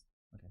 it's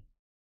okay.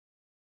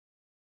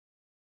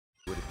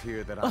 It would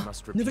appear that I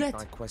must repeat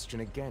my question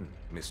again,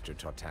 Mr.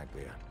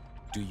 Tartaglia.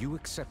 Do you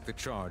accept the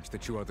charge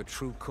that you are the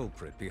true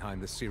culprit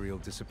behind the serial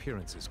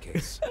disappearances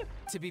case?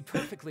 To be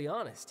perfectly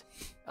honest,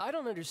 I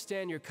don't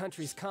understand your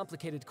country's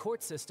complicated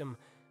court system,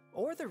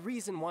 or the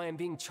reason why I'm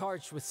being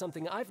charged with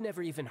something I've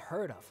never even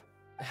heard of.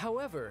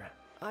 However,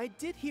 I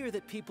did hear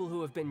that people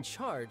who have been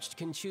charged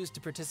can choose to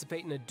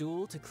participate in a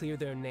duel to clear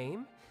their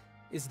name.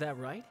 Is that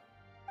right?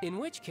 In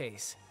which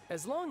case,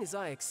 as long as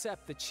I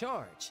accept the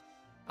charge,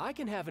 I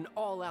can have an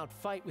all-out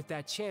fight with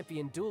that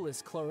champion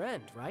duelist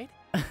Clorend, right?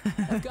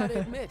 I've got to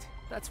admit,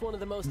 that's one of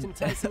the most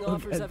enticing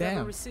offers I've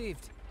ever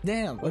received.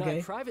 Damn, okay. When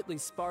I privately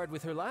sparred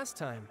with her last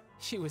time,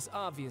 she was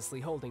obviously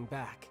holding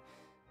back.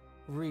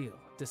 Real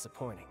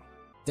disappointing.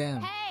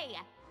 Damn. Hey!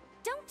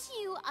 Don't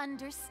you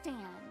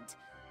understand?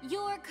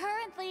 You're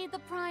currently the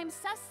prime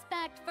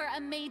suspect for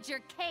a major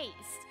case.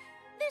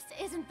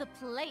 This isn't the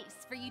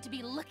place for you to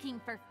be looking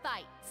for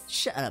fights.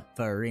 Shut up,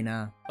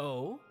 Farina.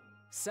 Oh?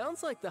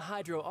 Sounds like the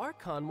Hydro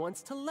Archon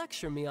wants to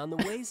lecture me on the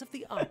ways of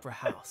the Opera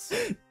House.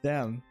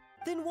 Damn.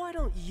 Then why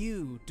don't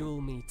you duel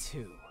me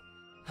too?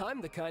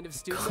 I'm the kind of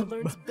student that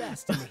learns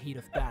best in the heat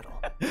of battle.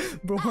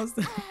 Bro wants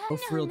to go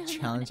for real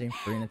challenging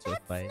Farina to a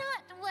fight.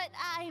 Not what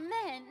I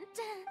meant.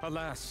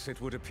 Alas, it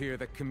would appear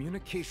that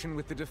communication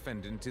with the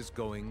defendant is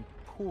going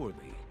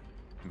poorly,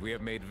 and we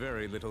have made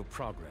very little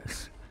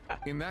progress.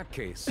 In that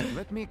case,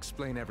 let me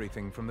explain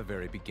everything from the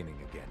very beginning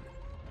again.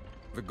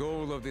 The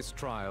goal of this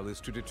trial is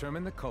to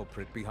determine the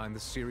culprit behind the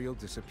serial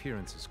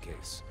disappearances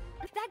case.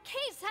 That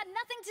case had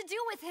nothing to do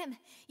with him.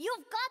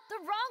 You've got the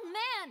wrong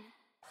man.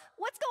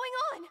 What's going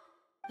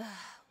on?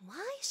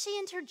 Why is she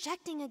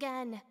interjecting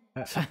again?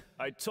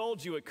 I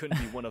told you it couldn't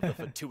be one of the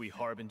Fatui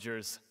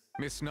harbingers.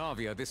 Miss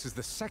Navia, this is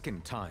the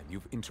second time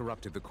you've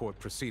interrupted the court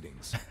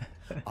proceedings.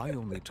 I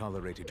only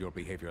tolerated your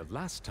behavior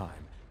last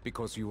time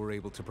because you were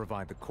able to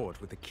provide the court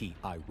with a key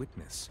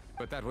eyewitness.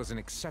 But that was an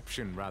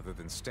exception rather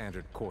than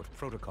standard court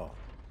protocol.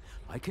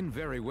 I can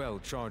very well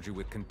charge you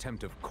with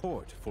contempt of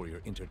court for your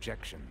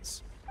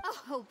interjections.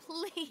 Oh,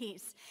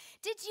 please.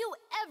 Did you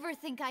ever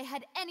think I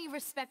had any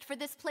respect for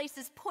this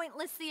place's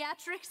pointless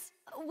theatrics?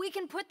 We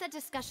can put that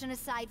discussion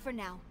aside for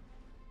now.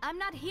 I'm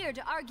not here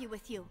to argue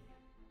with you.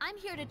 I'm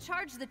here to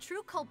charge the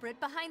true culprit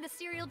behind the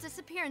serial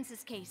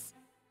disappearances case.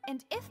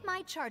 And if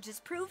my charges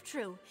prove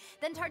true,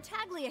 then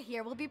Tartaglia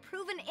here will be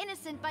proven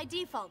innocent by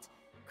default,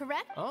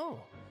 correct? Oh,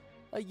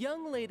 a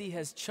young lady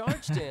has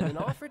charged in and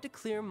offered to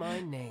clear my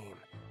name.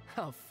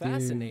 How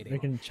fascinating.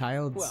 Dude, freaking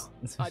Childe. Well,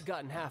 I'd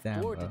gotten half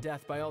bored to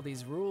death by all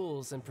these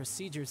rules and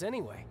procedures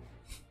anyway.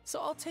 So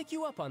I'll take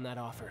you up on that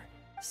offer.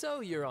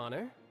 So, Your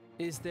Honor,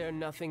 is there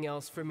nothing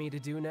else for me to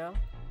do now?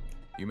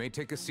 You may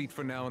take a seat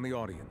for now in the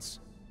audience,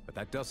 but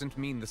that doesn't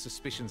mean the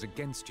suspicions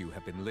against you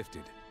have been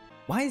lifted.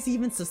 Why is he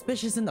even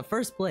suspicious in the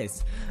first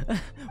place?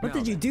 What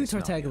did you do,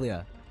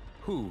 Tartaglia?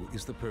 Who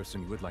is the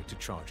person you would like to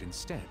charge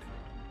instead?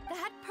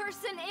 That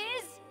person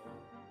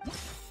is...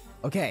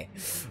 Okay.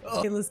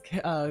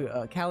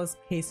 Callus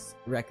case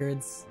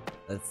records.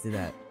 Let's do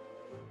that.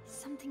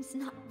 Something's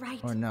not right.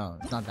 Or no,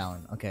 it's not that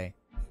one. Okay.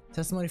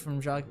 Testimony from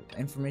Jacques,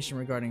 information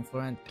regarding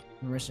Florent,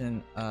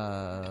 permission,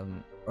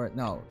 or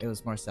no, it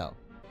was Marcel.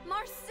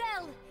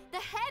 Marcel, the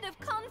head of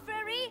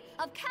Confrérie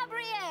of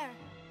Cabrières.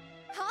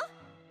 Huh?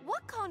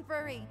 What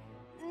confrérie?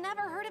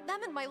 Never heard of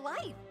them in my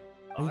life.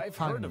 I've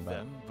heard of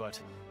them,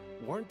 but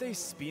weren't they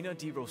Spina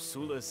di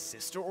Rosula's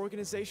sister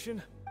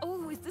organization?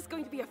 Oh, is this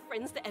going to be a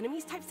friends to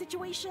enemies type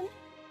situation?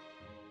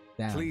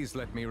 Damn. Please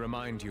let me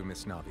remind you,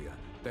 Miss Navia,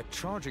 that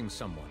charging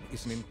someone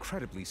is an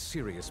incredibly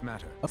serious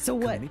matter. So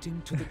what?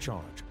 Committing to the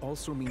charge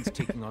also means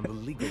taking on the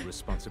legal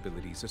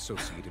responsibilities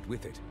associated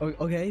with it.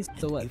 Okay,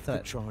 so what? If the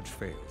charge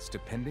fails,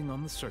 depending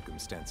on the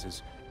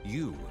circumstances,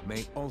 you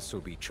may also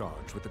be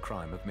charged with the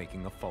crime of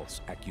making a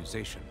false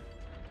accusation.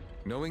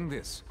 Knowing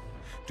this,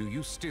 do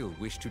you still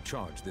wish to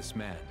charge this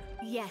man?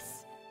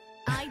 Yes,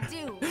 I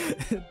do.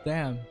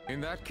 Damn.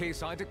 In that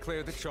case, I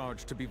declare the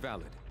charge to be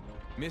valid.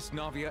 Miss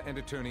Navia and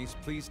attorneys,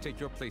 please take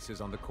your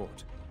places on the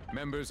court.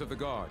 Members of the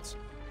guards,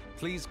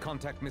 please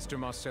contact Mr.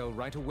 Marcel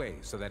right away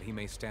so that he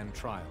may stand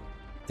trial.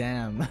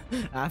 Damn.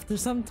 After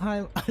some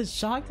time, a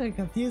shocked and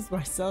confused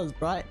Marcel is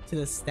brought to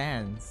the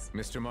stands.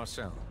 Mr.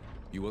 Marcel,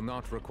 you will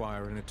not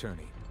require an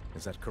attorney.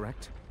 Is that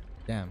correct?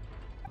 Damn.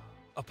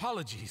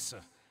 Apologies.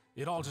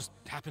 It all just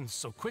happened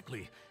so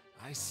quickly.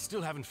 I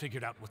still haven't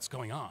figured out what's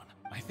going on.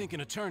 I think an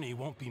attorney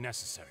won't be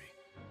necessary.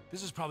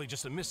 This is probably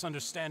just a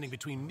misunderstanding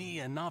between me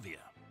and Navia.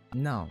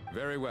 No.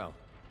 Very well.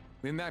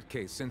 In that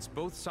case, since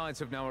both sides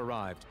have now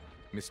arrived,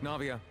 Miss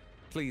Navia,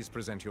 please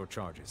present your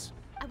charges.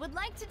 I would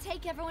like to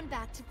take everyone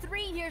back to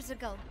 3 years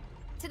ago,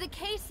 to the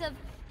case of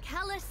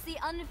Callus the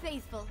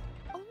Unfaithful.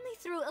 Only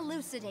through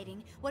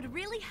elucidating what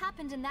really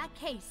happened in that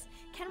case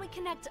can we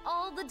connect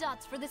all the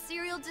dots for the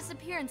serial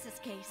disappearances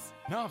case.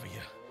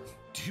 Navia,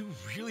 do you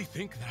really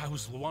think that I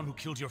was the one who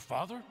killed your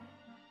father?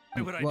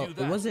 Why would I do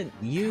that? It wasn't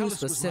you Callus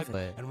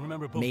specifically. And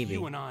remember, both Maybe.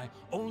 you and I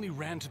only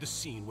ran to the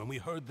scene when we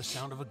heard the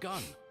sound of a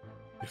gun.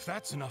 If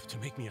that's enough to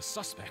make me a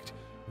suspect,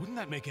 wouldn't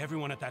that make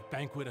everyone at that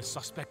banquet a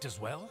suspect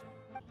as well?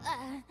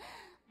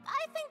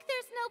 I think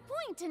there's no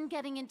point in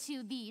getting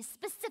into the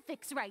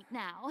specifics right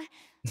now.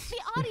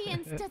 The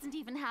audience doesn't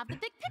even have the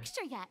big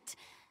picture yet.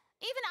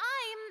 Even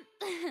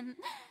I'm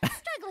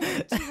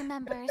struggling to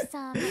remember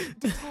some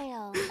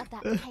details of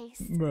that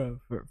case. Bro.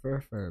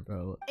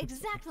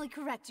 Exactly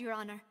correct, Your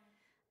Honor.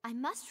 I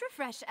must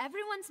refresh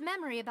everyone's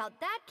memory about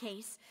that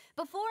case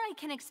before I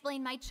can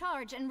explain my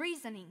charge and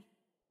reasoning.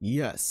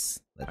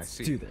 Yes, let's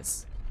do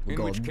this. We'll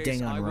In which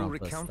case, I will Rampa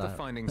recount the style.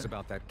 findings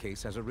about that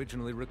case as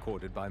originally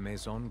recorded by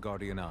Maison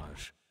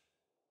Gardiennage.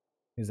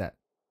 Who's that?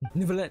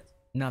 Nicolette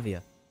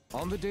Navia.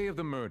 On the day of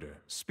the murder,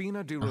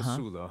 Spina di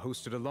Rosula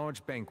hosted a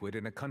large banquet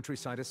in a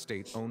countryside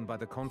estate owned by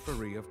the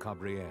Confrérie of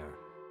Cabrières.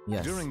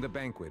 Yes. During the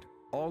banquet,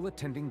 all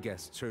attending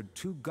guests heard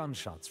 2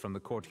 gunshots from the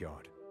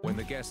courtyard. When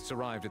the guests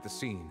arrived at the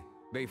scene,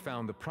 they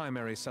found the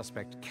primary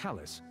suspect,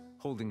 Callus,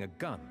 holding a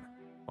gun,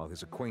 while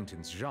his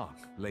acquaintance,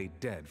 Jacques, lay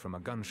dead from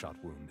a gunshot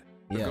wound.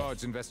 The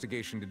guards'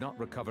 investigation did not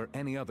recover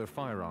any other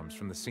firearms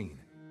from the scene.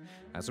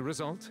 As a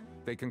result,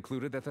 they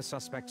concluded that the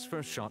suspect's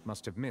first shot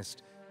must have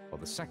missed, while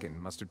the second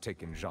must have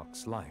taken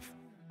Jacques' life.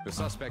 The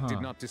suspect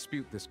did not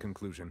dispute this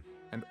conclusion,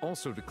 and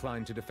also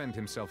declined to defend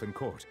himself in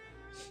court.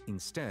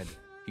 Instead,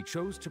 he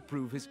chose to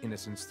prove his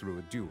innocence through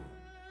a duel.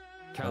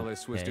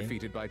 Callus was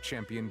defeated by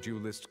champion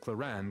duelist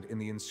Clarande in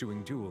the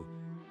ensuing duel,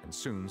 and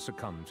soon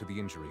succumbed to the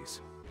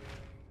injuries.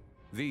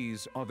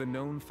 These are the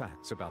known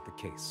facts about the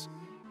case.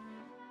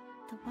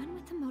 The one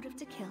with the motive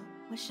to kill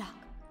was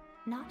Jacques,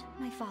 not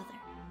my father.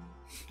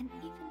 And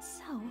even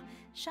so,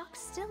 Jacques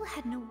still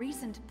had no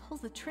reason to pull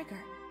the trigger.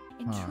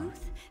 In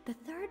truth, the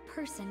third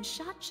person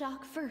shot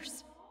Jacques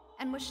first,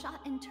 and was shot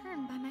in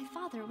turn by my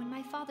father when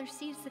my father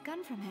seized the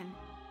gun from him.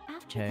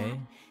 After that,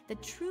 the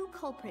true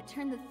culprit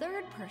turned the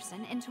third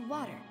person into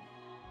water,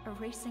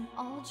 erasing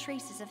all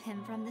traces of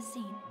him from the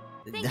scene.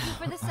 Thank you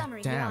for the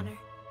summary, Your Honor.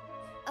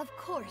 Of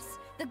course,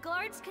 the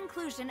guard's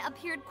conclusion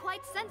appeared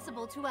quite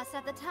sensible to us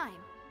at the time.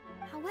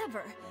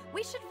 However,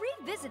 we should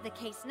revisit the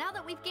case now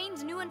that we've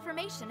gained new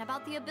information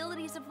about the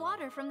abilities of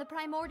water from the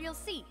primordial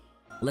sea.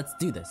 Let's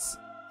do this.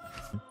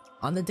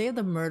 On the day of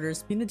the murder,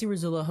 Spina di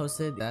Rosula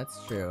hosted.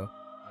 That's true.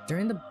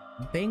 During the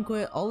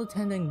banquet, all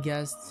attending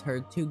guests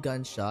heard 2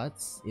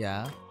 gunshots.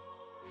 Yeah.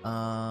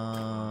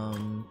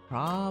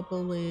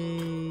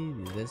 Probably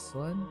this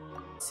one.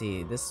 Let's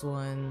see, this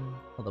one.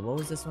 Hold on, what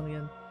was this one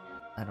again?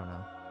 I don't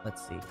know.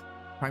 Let's see.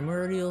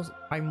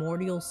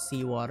 Primordial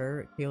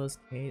seawater. Kayla's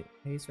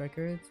case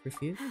records.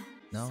 Refute?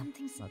 No,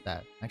 not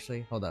that.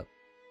 Actually, hold up.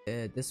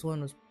 This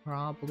one was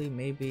probably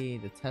maybe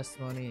the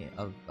testimony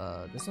of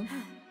this one?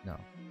 No.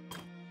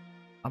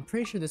 I'm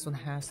pretty sure this one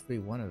has to be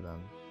one of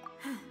them.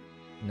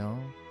 No.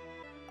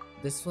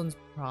 This one's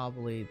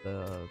probably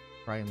the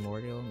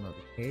primordial, no,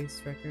 the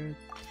case record.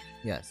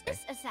 Yes.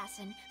 This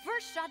assassin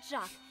first shot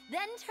Jacques,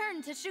 then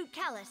turned to shoot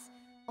Callus,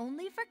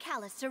 only for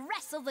Callus to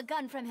wrestle the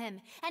gun from him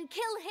and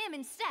kill him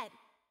instead.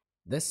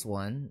 This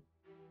one,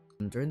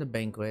 during the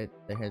banquet,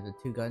 they heard the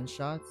 2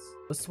 gunshots.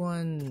 This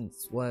one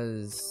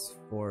was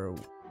for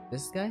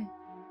this guy?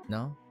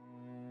 No.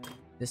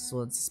 This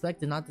one,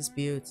 suspect did not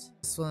dispute.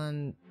 This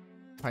one,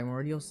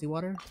 primordial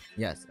seawater?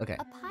 Yes, okay.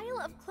 A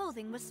pile of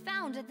clothing was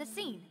found at the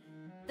scene.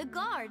 The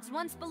guards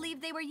once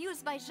believed they were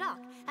used by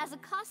Jacques as a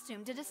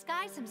costume to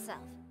disguise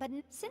himself. But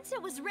since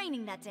it was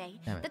raining that day,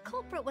 the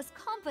culprit was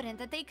confident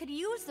that they could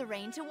use the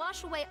rain to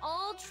wash away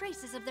all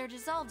traces of their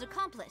dissolved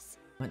accomplice.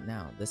 What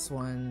now? This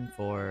one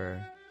for...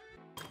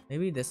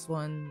 maybe this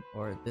one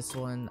or this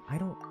one? I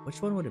don't...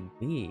 which one would it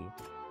be?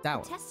 That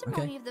one. The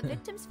testimony of the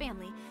victim's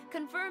family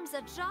confirms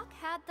that Jacques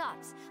had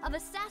thoughts of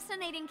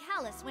assassinating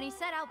Callus when he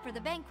set out for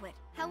the banquet.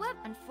 However,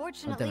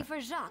 unfortunately for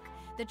Jacques,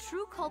 the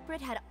true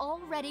culprit had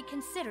already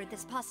considered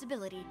this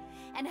possibility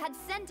and had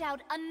sent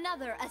out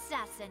another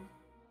assassin.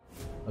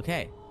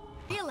 Okay.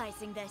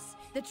 Realizing this,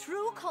 the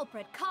true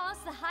culprit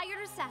caused the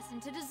hired assassin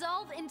to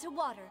dissolve into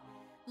water,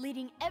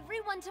 leading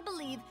everyone to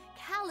believe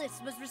Callus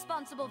was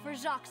responsible for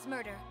Jacques'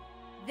 murder.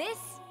 This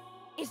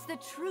is the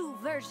true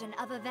version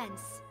of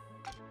events.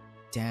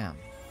 Damn.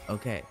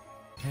 Okay.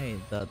 Hey,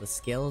 the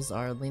scales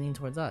are leaning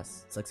towards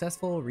us.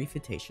 Successful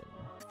refutation.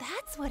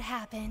 That's what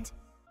happened.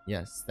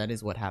 Yes, that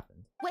is what happened.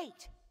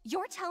 Wait,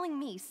 you're telling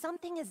me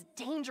something as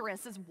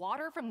dangerous as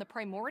water from the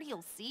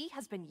primordial sea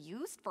has been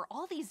used for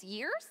all these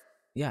years?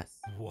 Yes.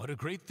 What a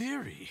great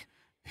theory.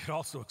 It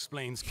also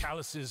explains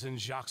Callus's and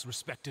Jacques'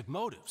 respective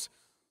motives.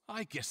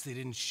 I guess they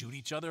didn't shoot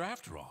each other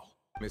after all.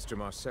 Mr.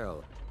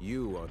 Marcel,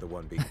 you are the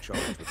one being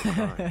charged with the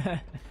crime.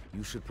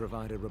 You should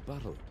provide a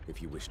rebuttal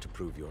if you wish to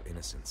prove your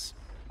innocence.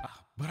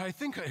 But I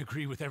think I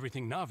agree with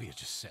everything Navia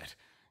just said.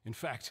 In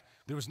fact,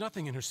 there was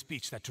nothing in her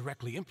speech that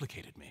directly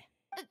implicated me.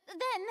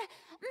 Then,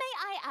 may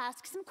I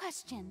ask some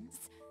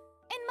questions?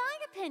 In my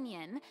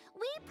opinion,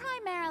 we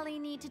primarily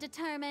need to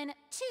determine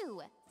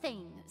 2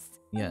 things.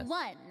 Yes.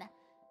 1,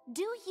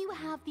 do you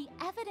have the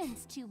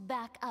evidence to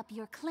back up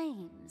your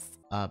claims?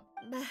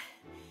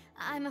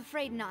 I'm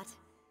afraid not.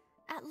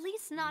 At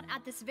least not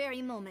at this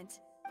very moment.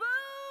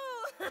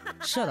 Boo!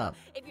 Shut up.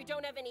 If you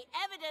don't have any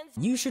evidence...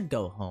 You should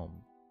go home.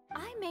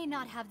 I may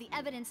not have the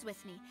evidence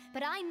with me,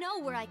 but I know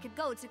where I could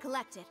go to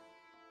collect it.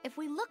 If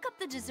we look up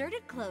the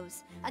deserted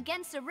clothes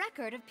against a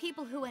record of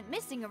people who went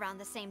missing around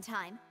the same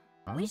time,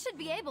 we should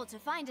be able to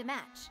find a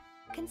match.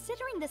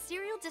 Considering the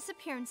serial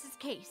disappearances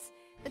case,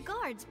 the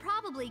guards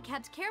probably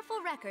kept careful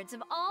records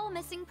of all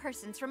missing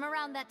persons from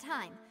around that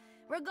time,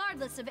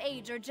 regardless of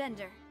age or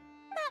gender.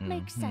 That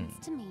makes sense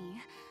to me.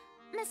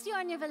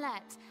 Monsieur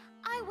Neuvillette,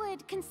 I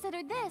would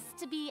consider this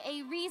to be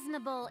a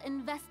reasonable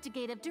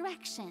investigative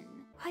direction.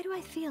 Why do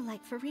I feel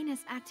like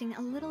Farina's acting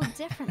a little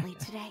differently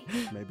today?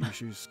 Maybe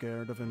she's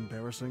scared of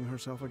embarrassing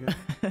herself again?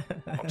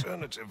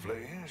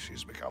 Alternatively,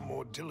 she's become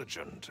more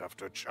diligent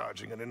after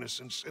charging an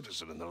innocent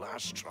citizen in the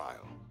last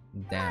trial.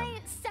 Damn. My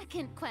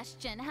second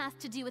question has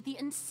to do with the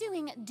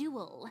ensuing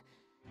duel.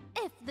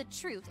 If the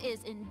truth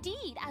is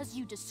indeed as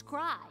you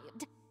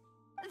described,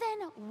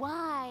 then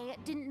why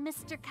didn't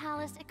Mr.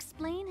 Callus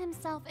explain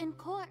himself in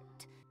court?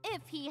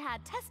 If he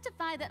had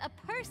testified that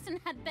a person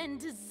had been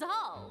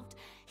dissolved,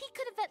 he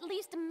could have at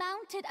least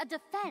mounted a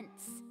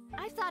defense.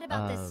 I've thought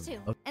about this too,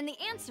 and the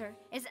answer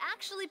is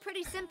actually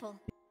pretty simple.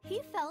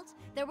 He felt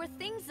there were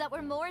things that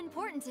were more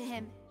important to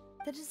him.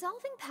 The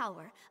dissolving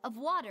power of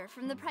water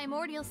from the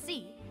primordial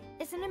sea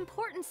is an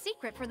important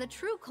secret for the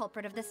true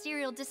culprit of the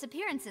serial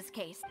disappearances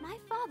case. My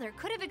father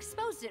could have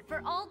exposed it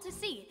for all to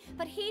see,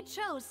 but he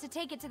chose to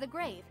take it to the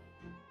grave.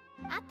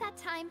 At that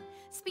time,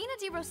 Spina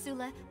di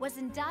Rosula was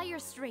in dire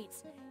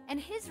straits, and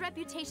his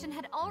reputation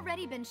had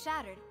already been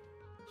shattered.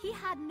 He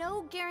had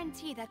no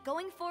guarantee that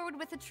going forward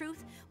with the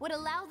truth would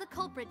allow the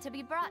culprit to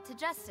be brought to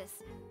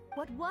justice.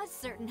 What was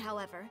certain,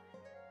 however,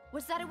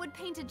 was that it would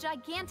paint a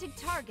gigantic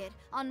target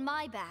on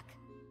my back.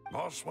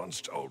 Boss once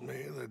told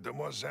me that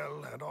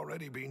Demoiselle had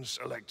already been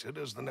selected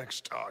as the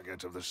next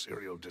target of the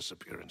serial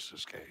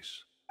disappearances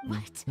case.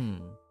 What?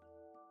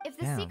 If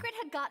the secret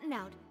had gotten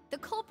out, the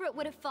culprit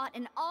would have fought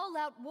an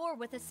all-out war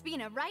with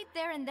Espina right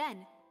there and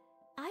then.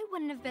 I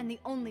wouldn't have been the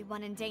only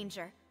one in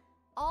danger.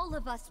 All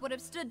of us would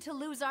have stood to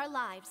lose our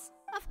lives.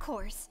 Of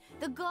course,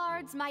 the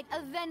guards might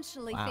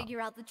eventually figure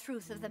out the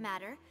truth of the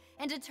matter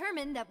and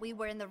determine that we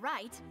were in the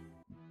right.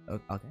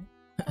 Okay.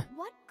 But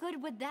what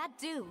good would that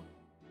do?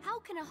 How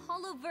can a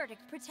hollow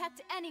verdict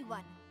protect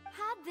anyone?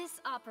 Had this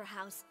opera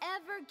house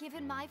ever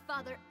given my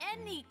father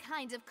any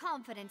kind of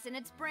confidence in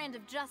its brand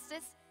of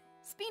justice,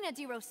 Spina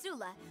di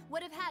Rosula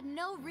would have had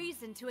no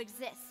reason to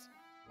exist.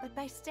 But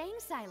by staying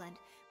silent,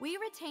 we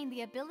retain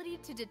the ability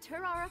to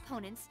deter our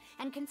opponents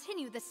and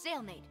continue the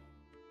stalemate.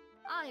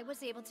 I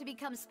was able to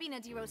become Spina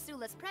di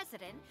Rosula's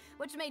president,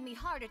 which made me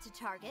harder to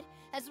target,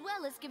 as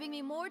well as giving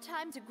me more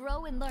time to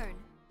grow and learn.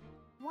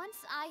 Once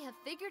I have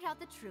figured out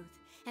the truth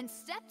and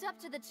stepped up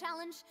to the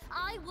challenge,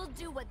 I will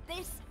do what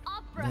this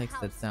opera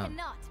house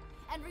cannot,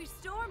 and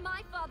restore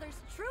my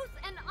father's truth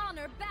and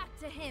honor back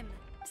to him.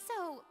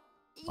 So,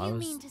 you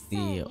mean to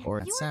say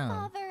your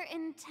father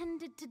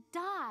intended to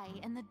die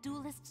in the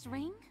duelist's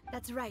ring?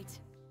 That's right.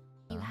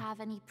 You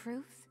have any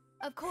proof?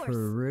 Of course.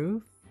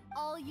 Proof?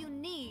 All you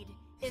need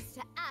is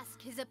to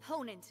ask his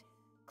opponent,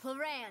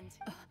 Clarand.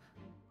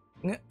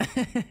 Damn.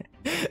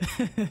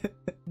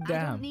 I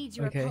don't need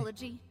your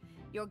apology,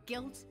 your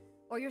guilt,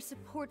 or your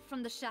support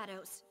from the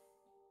shadows.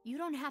 You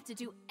don't have to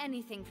do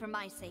anything for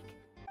my sake.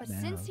 But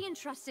since he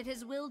entrusted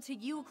his will to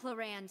you,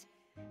 Clarand,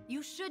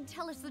 you should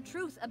tell us the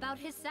truth about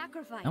his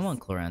sacrifice. I want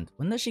Clarand.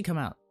 When does she come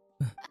out?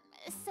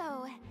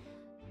 So,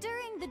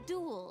 during the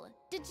duel,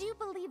 did you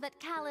believe that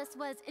Callus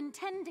was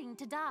intending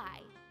to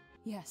die?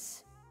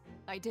 Yes,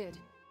 I did.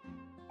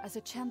 As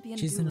a champion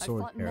She's dude, I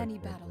sword fought many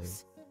character,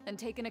 battles and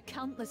taken a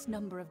countless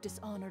number of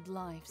dishonored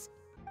lives.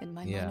 In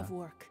my line of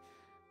work,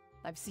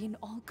 I've seen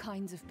all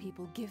kinds of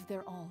people give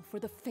their all for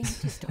the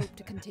faintest hope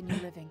to continue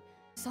living.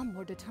 Some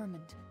were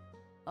determined,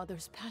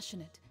 others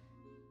passionate,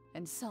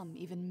 and some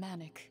even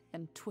manic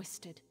and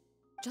twisted.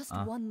 Just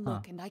one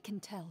look and I can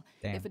tell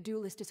if a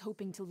duelist is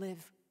hoping to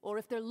live or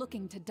if they're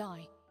looking to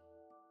die.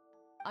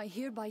 I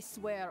hereby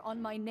swear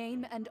on my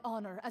name and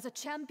honor as a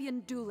champion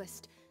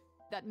duelist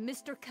that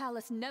Mr.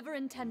 Callus never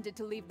intended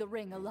to leave the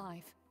ring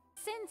alive.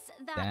 Since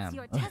that's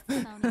your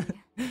testimony,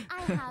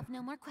 I have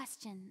no more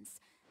questions.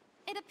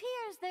 It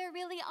appears there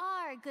really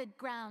are good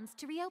grounds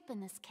to reopen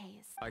this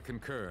case. I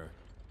concur.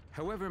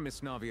 However,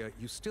 Miss Navia,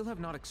 you still have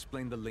not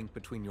explained the link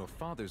between your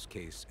father's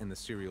case and the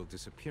serial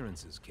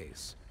disappearances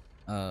case.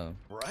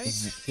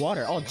 Right?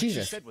 Water. Oh,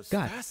 Jesus.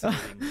 God.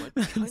 Kind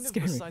of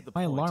scared me.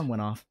 My alarm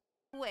went off.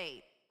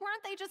 Wait,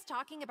 weren't they just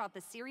talking about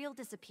the serial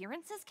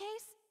disappearances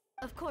case?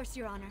 Of course,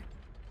 Your Honor.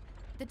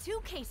 The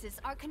two cases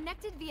are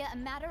connected via a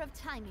matter of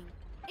timing.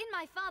 In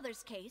my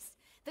father's case,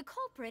 the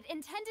culprit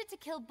intended to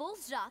kill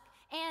both Jacques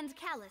and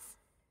Callus.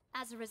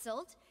 As a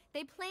result,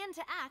 they planned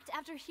to act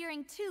after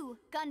hearing 2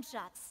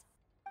 gunshots.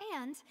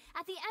 And,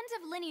 at the end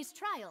of Linny's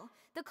trial,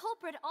 the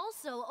culprit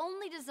also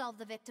only dissolved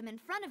the victim in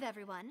front of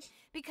everyone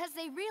because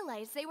they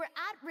realized they were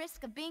at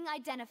risk of being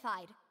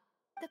identified.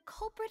 The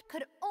culprit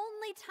could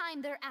only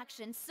time their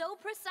actions so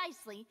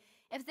precisely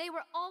if they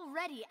were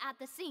already at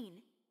the scene.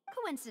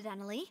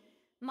 Coincidentally,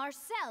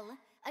 Marcel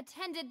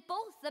attended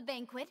both the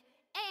banquet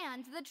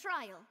and the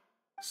trial.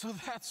 So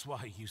that's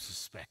why you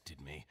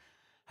suspected me.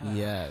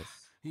 Yes.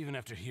 Even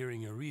after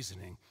hearing your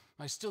reasoning,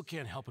 I still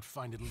can't help but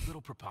find it a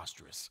little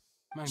preposterous.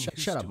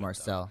 Shut up,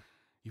 Marcel.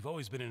 You've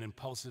always been an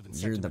impulsive and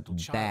You're the sentimental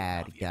child,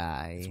 bad Navia.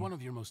 guy. It's one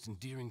of your most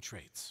endearing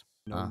traits.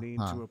 No need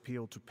to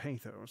appeal to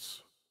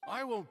pathos.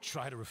 I won't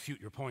try to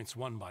refute your points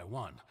one by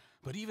one,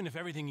 but even if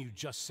everything you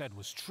just said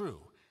was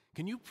true,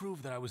 can you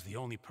prove that I was the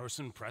only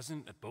person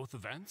present at both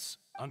events?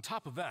 On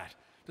top of that,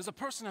 does a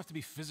person have to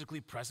be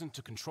physically present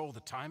to control the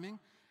timing?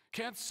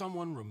 Can't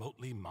someone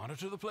remotely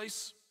monitor the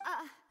place?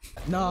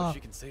 No. What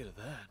you can say to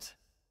that?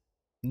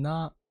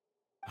 No.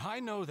 I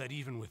know that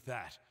even with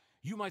that,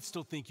 you might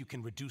still think you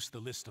can reduce the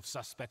list of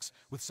suspects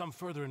with some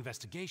further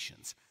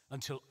investigations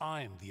until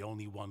I'm the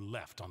only one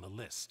left on the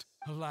list.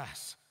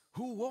 Alas,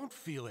 who won't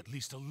feel at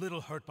least a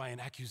little hurt by an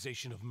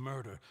accusation of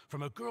murder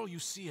from a girl you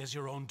see as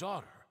your own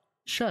daughter?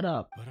 Shut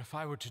up. But if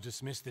I were to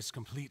dismiss this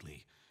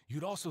completely,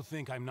 you'd also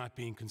think I'm not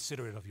being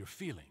considerate of your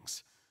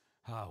feelings.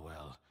 Ah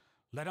well,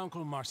 let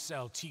Uncle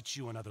Marcel teach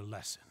you another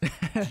lesson.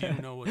 Do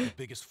you know what the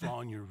biggest flaw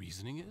in your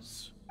reasoning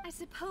is? I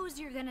suppose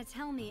you're gonna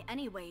tell me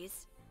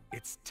anyways.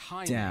 It's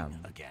timing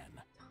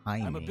again.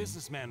 Timing. I'm a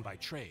businessman by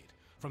trade.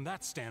 From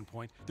that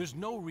standpoint, there's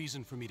no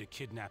reason for me to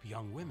kidnap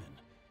young women.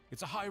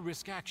 It's a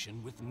high-risk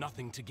action with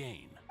nothing to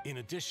gain. In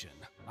addition,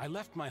 I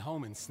left my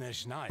home in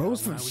Snezhnaya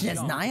Bro's when from I was young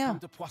to Snezhnaya? come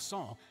to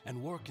Poisson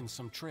and work in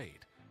some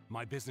trade.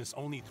 My business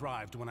only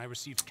thrived when I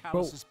received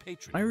Callus's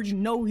patronage. I already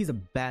know he's a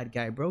bad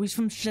guy, bro. He's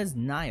from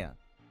Snezhnaya.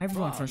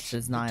 Everyone from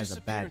Snezhnaya is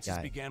a bad disappearances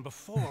guy. began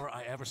before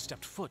I ever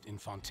stepped foot in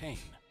Fontaine.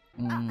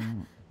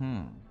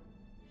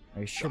 Are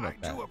you sure about I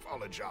that? do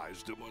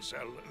apologize,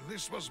 Demoiselle.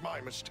 This was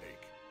my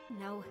mistake.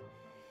 No,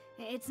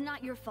 it's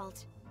not your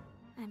fault.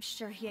 I'm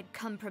sure he had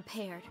come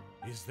prepared.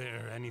 Is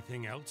there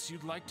anything else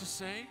you'd like to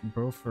say?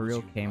 Bro, for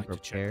real, came Like to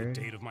check prepared.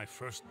 the date of my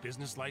first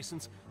business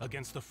license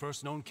against the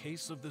first known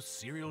case of the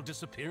serial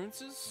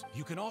disappearances?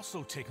 You can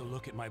also take a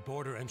look at my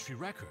border entry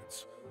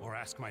records, or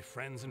ask my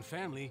friends and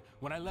family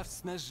when I left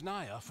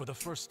Snezhnaya for the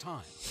first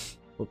time.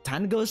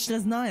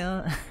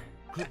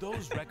 Could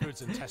those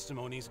records and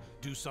testimonies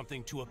do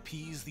something to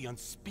appease the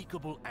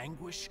unspeakable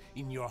anguish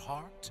in your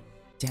heart?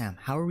 Damn,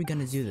 how are we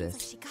gonna do this?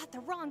 Like she got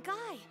the wrong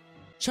guy.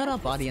 Shut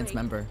up, audience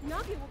member.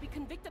 Navi will be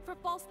convicted for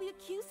falsely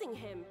accusing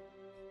him.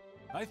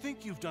 I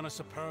think you've done a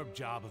superb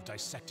job of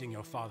dissecting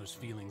your father's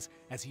feelings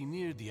as he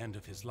neared the end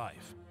of his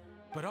life.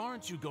 But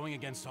aren't you going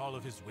against all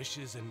of his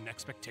wishes and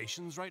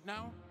expectations right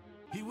now?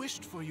 He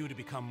wished for you to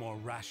become more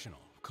rational,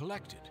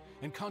 collected,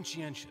 and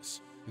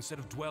conscientious, instead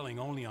of dwelling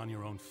only on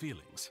your own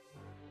feelings.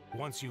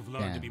 Once you've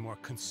learned to be more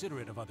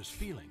considerate of others'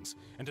 feelings,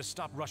 and to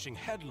stop rushing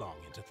headlong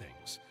into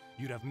things,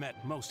 you'd have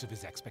met most of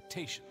his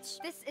expectations.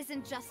 This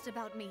isn't just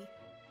about me.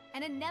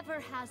 And it never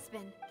has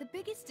been. The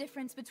biggest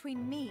difference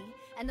between me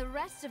and the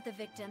rest of the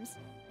victims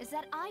is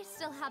that I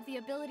still have the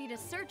ability to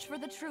search for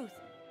the truth.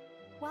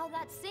 While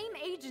that same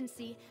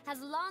agency has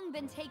long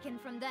been taken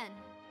from them,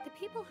 the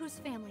people whose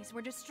families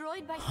were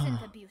destroyed by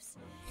synth abuse,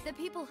 the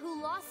people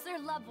who lost their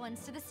loved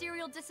ones to the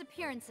serial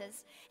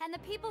disappearances, and the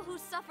people who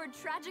suffered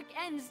tragic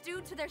ends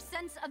due to their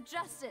sense of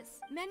justice.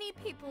 Many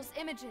people's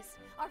images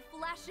are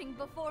flashing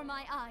before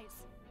my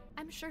eyes.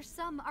 I'm sure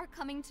some are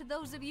coming to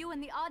those of you in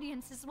the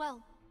audience as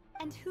well.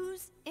 And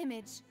whose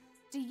image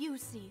do you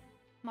see,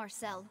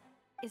 Marcel?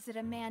 Is it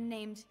a man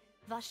named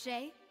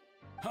Vacher?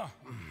 Huh.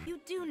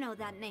 You do know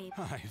that name.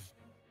 I'm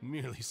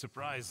merely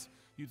surprised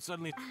you'd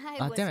suddenly...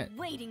 I was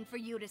waiting for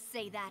you to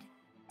say that.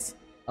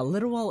 A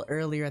little while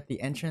earlier at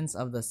the entrance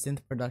of the synth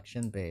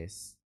production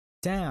base.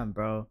 Damn,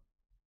 bro.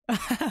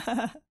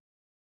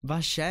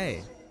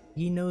 Vacher.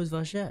 He knows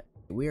Vacher.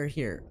 We are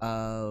here.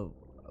 Where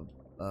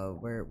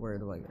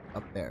do I go?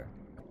 Up there.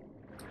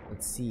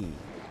 Let's see.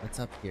 What's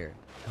up here?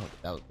 Oh,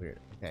 that was weird.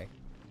 Okay.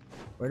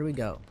 Where do we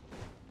go?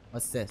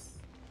 What's this?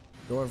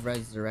 Door of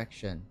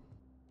Resurrection.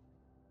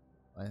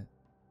 What?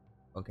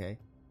 Okay.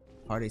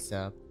 Party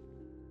setup.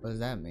 What does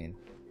that mean?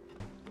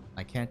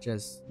 I can't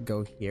just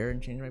go here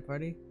and change my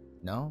party?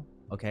 No?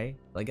 Okay.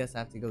 Well, I guess I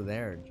have to go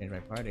there and change my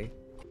party.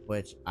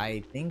 Which I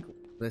think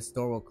this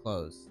door will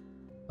close.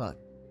 Fuck.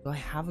 Do I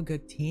have a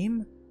good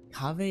team?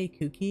 Kave,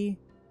 Kuki,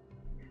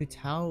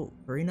 Kutao,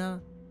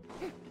 Farina?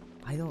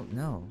 I don't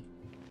know.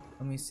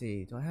 Let me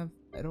see. Do I have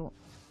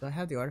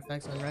the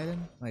artifacts on Raiden?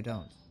 No, I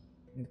don't.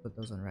 I need to put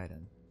those on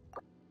Raiden.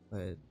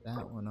 Put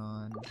that one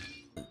on.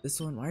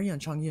 This one, why are you on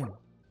Chongyun?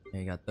 Yeah,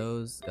 you got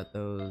those,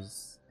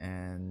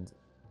 and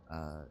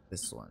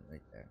this one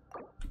right there.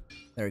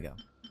 There we go.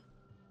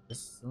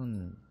 This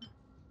one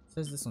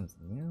says this one's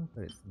new,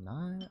 but it's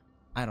not.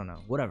 I don't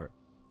know. Whatever.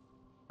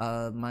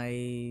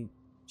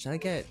 Should I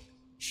get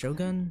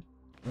Shogun?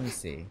 Let me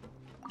see.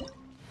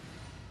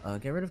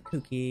 Get rid of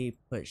Kuki,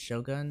 put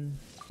Shogun.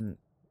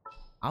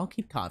 I'll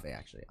keep Kave,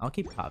 actually. I'll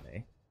keep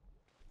Kave.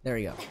 There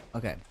we go.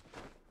 Okay.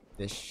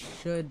 This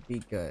should be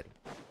good.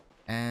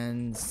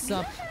 And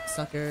sup,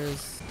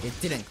 suckers. It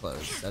didn't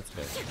close. That's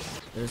good.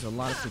 There's a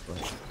lot of people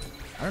here.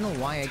 I don't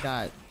know why I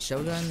got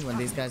Shogun when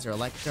these guys are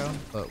Electro,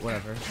 but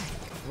whatever.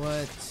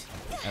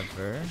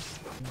 Whatever.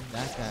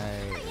 That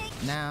guy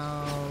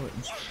now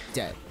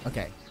dead.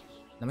 Okay.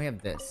 Then we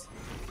have this.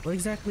 What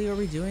exactly are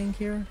we doing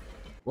here?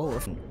 Whoa,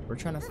 we're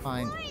trying to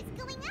find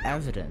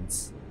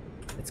evidence.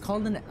 It's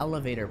called an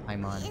elevator,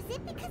 Paimon. Is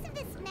it because of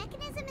this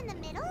mechanism in the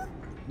middle?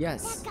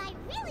 Yes. That guy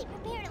really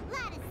prepared a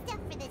lot of stuff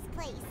for this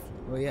place.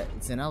 Well, yeah,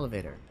 it's an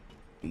elevator.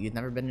 You've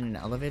never been in an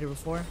elevator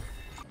before?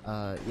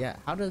 Yeah.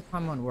 How does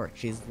Paimon work?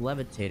 She's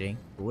levitating,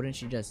 but wouldn't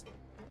she just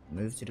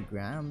move to the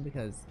ground?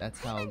 Because that's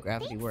how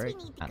gravity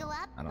works. I don't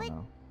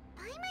know.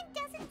 Paimon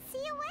doesn't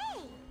see a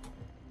way.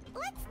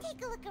 Let's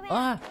take a look around.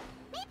 Ah!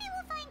 Maybe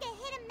we'll find a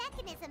hidden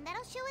mechanism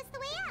that'll show us the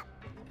way up.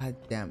 God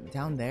damn,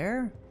 down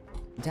there?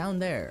 Down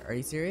there? Are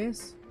you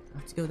serious? I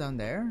have to go down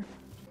there?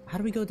 How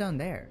do we go down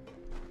there?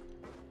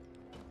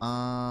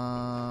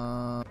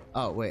 Oh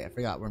wait, I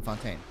forgot. We're in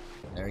Fontaine.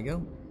 There we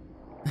go.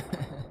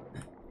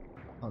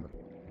 Hold on.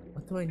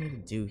 What do I need to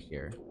do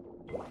here?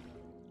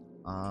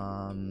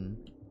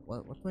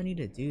 What do I need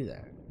to do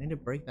there? I need to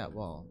break that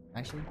wall.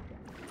 Actually,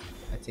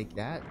 I take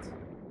that,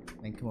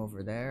 then come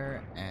over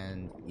there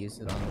and use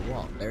it on the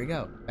wall. There we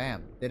go.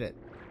 Bam, did it.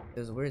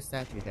 There's a weird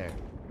statue there.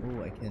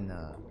 Ooh, I can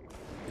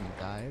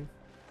dive.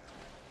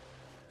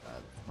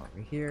 Come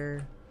over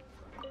here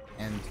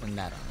and turn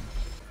that on.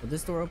 Will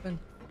this door open?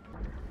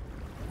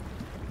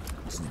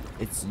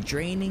 It's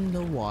draining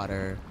the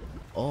water.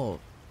 Oh,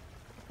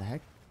 what the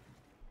heck?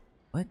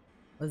 What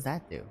does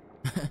that do?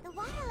 The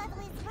water level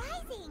is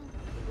rising.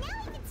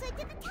 Now we can swim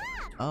to the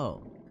top.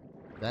 Oh,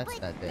 that's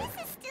that there.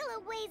 This is still a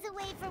ways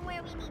away from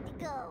where we need to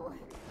go.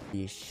 Are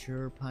you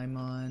sure,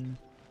 Paimon?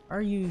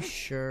 Are you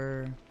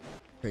sure?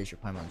 Pretty sure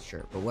Paimon's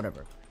sure, but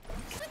whatever.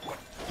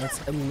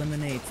 Let's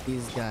eliminate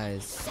these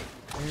guys.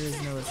 There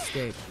is no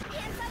escape.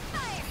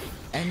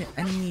 And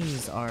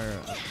enemies are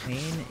a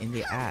pain in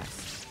the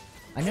ass.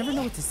 I never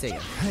know what to say.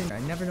 I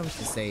never know what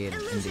to say in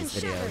these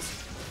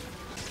videos.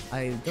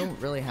 I don't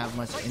really have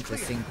much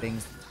interesting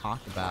things to talk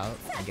about,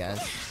 I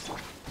guess.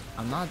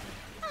 I'm not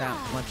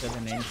that much of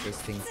an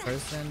interesting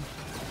person.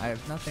 I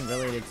have nothing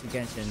related to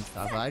Genshin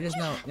stuff. I just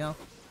know,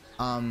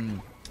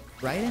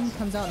 Raiden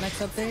comes out next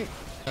update,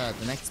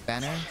 the next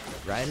banner,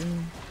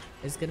 Raiden,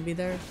 is gonna be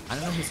there. I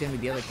don't know who's gonna be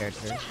the other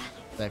character,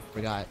 but I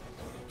forgot.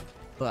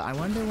 But I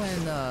wonder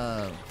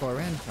when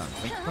Koran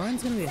comes. Like,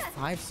 Koran's gonna be a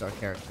 5-star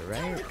character,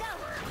 right?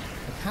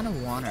 I kind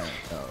of want her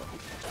though.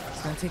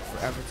 It's gonna take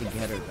forever to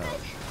get her though.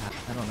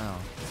 I don't know.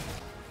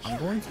 I'm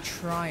going to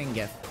try and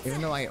get,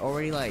 even though I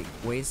already like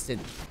wasted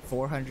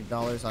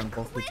 $400 on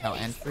both Hu Tao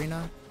and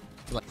Furina,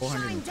 so like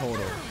 400 in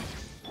total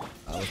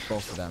with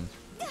both of them.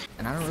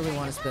 And I don't really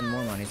want to spend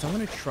more money, so I'm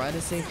gonna try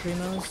to save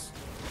Primos.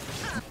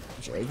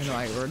 Even though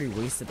I already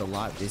wasted a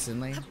lot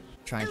recently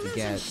trying to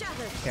get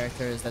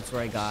characters. That's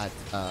where I got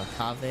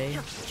Kaveh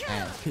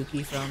and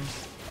Kuki from.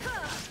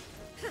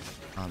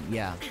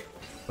 Yeah,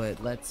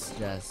 but let's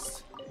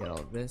just get all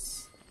of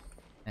this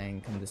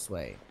and come this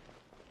way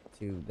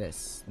to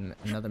this.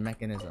 Another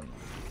mechanism.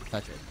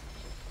 Touch it.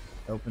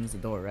 Opens the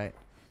door, right?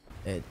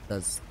 It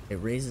does. It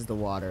raises the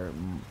water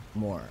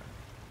more.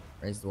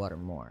 Raises the water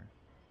more.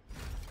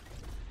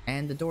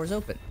 And the door's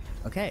open.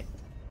 Okay.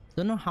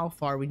 Don't know how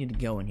far we need to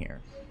go in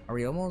here. Are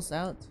we almost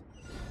out?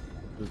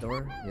 The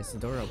door? Yes, the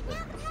door open.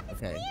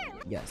 Okay.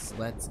 Yes,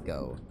 let's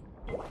go.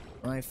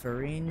 My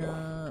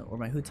Furina or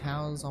my Hu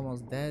Tao's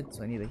almost dead,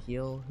 so I need to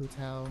heal Hu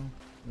Tao.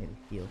 I need to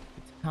heal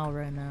Hu Tao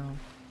right now.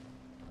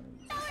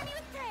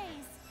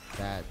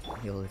 That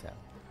heal Hu Tao.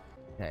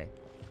 Okay.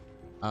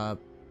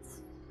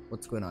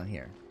 What's going on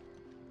here?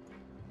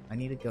 I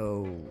need to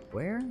go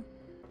where?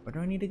 Where do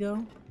I need to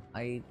go?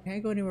 I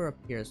can't go anywhere up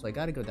here, so I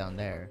gotta go down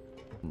there.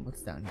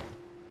 What's down here?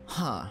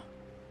 Huh.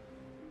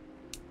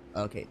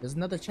 Okay, there's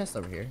another chest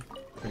over here.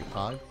 Pretty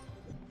pog.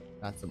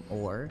 Got some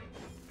ore.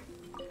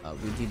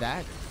 We do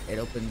that. It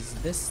opens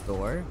this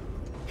door.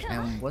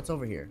 And what's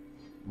over here?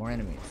 More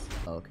enemies.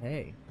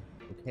 Okay.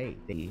 Okay.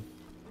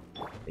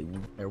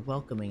 They're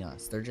welcoming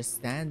us. They're just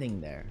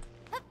standing there.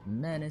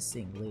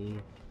 Menacingly.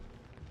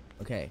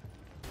 Okay.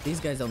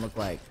 These guys don't look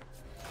like...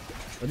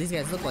 Well, these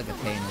guys look like a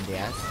pain in the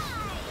ass.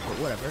 But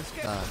whatever.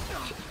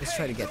 Let's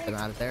try to get them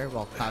out of there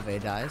while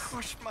Kaveh dies.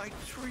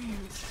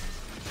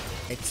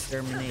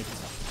 Exterminate.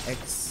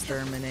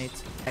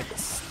 Exterminate.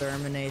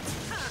 Exterminate.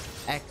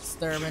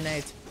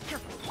 Exterminate.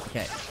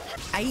 Okay.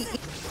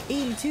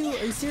 82?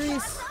 Are you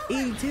serious?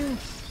 82?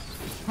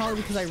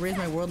 Probably because I raised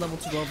my world level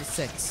to level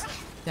 6.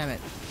 Damn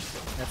it.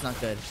 That's not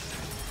good.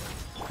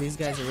 These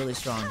guys are really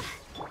strong.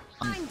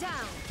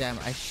 Damn,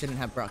 I shouldn't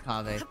have brought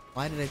Kaveh.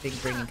 Why did I think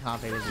bringing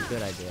Kaveh was a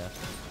good idea?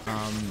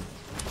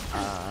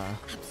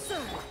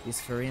 Use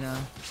Furina.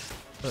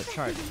 Oh,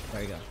 charge.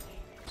 There you go.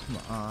 Come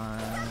on.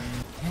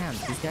 Damn,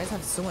 these guys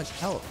have so much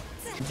health.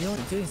 I'm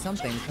doing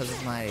something because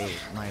of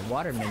my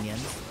water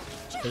minions.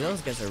 So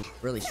those guys are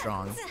really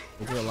strong.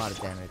 They do a lot of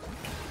damage.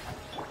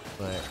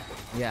 But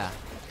yeah.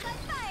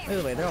 By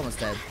the way, they're almost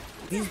dead.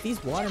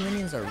 These water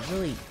minions are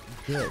really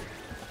good.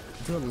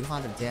 They do a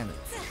lot of damage.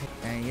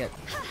 And yet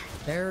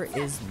there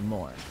is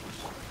more.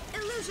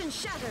 Illusion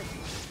shattered.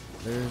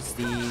 There's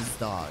these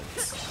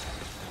dogs.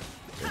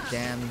 The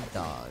damn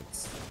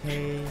dogs.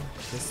 Okay,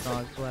 this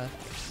dog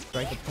left.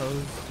 Strike a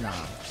pose? Nah.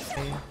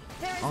 Okay.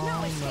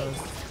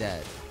 Almost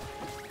dead.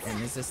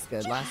 And is this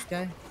the last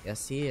guy?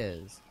 Yes, he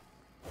is.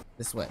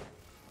 This way.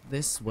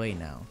 This way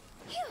now.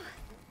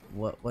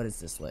 What is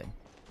this way?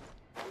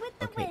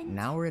 Okay,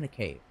 now we're in a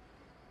cave.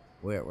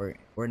 We're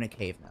in a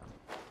cave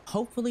now.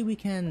 Hopefully we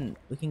can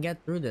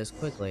get through this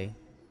quickly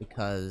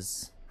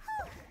because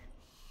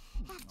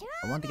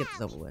I want to get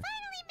this over with.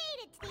 Finally made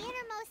it to the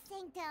innermost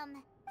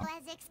sanctum.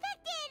 As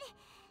expected,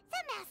 the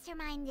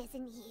mastermind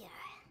isn't here.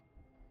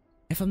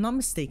 If I'm not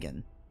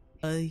mistaken,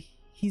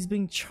 he's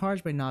being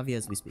charged by Navi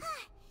as we speak.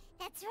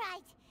 That's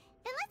right.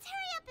 Then let's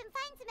hurry up and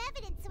find some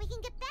evidence so we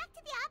can get back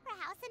to the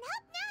Opera House and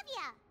help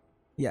Navia.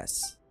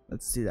 Yes,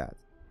 let's do that.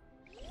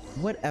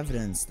 What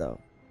evidence, though?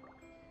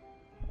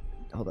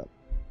 Hold up.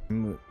 I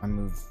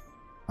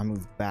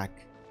moved back.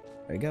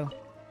 There you go.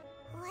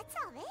 What's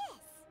all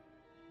this?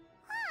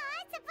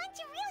 Aw, it's a bunch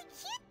of really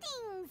cute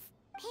things.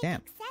 Pink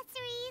Damn.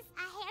 accessories,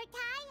 a hair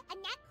tie, a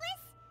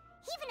necklace,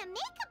 even a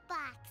makeup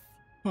box.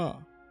 Huh.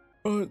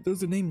 Oh,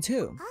 there's a name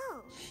too.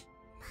 Oh,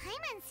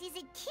 Paimon sees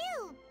it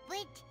too,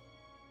 but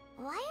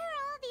why are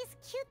all these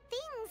cute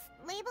things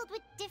labeled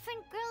with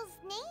different girls'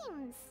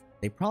 names?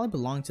 They probably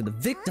belong to the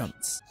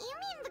victims. You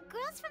mean the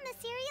girls from the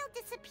serial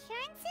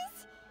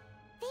disappearances?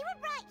 They were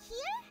brought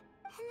here,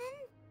 and then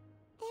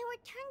they were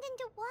turned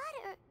into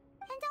water,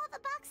 and all the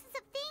boxes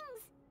of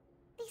things.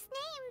 These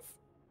names.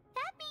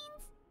 That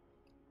means...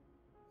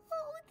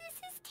 Oh, this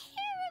is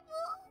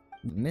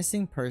terrible.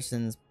 Missing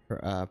persons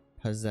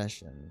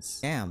possessions.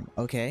 Damn,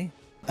 okay.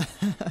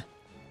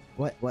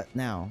 What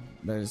now?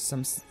 There's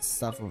some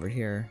stuff over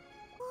here.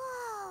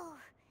 Whoa.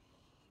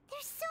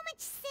 There's so much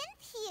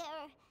synth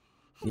here.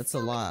 And That's so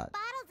a lot.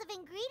 many bottles of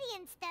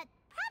ingredients that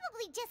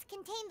probably just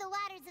contain the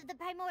waters of the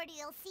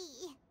primordial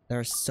sea. There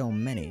are so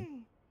many.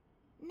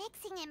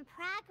 Mixing in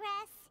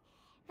progress.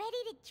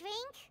 Ready to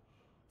drink.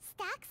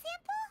 Stock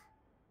sample?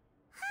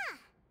 Huh.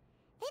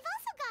 They've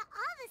also got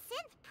all the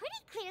synth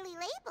pretty clearly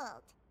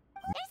labeled.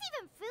 There's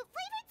even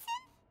fruit-flavored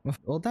synth?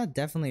 Well, that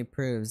definitely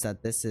proves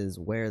that this is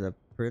where the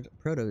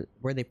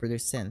where they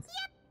produce synth.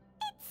 Yep,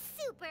 it's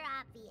super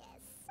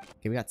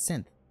Okay, we got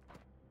synth.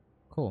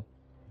 Cool.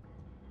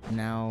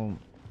 Now,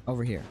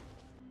 over here.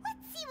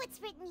 Let's see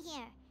what's written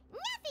here.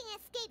 Nothing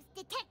escapes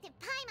Detective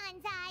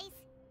Paimon's eyes.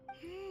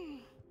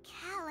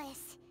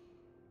 Callus.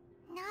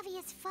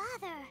 Navia's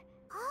father.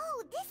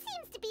 Oh, this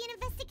seems to be an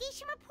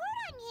investigation report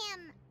on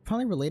him.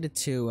 Probably related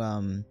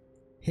to,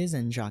 his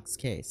and Jacques'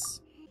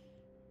 case.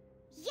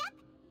 Yep.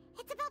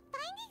 It's about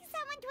finding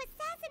someone to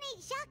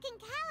assassinate Jacques and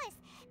Callus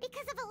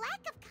because of a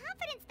lack of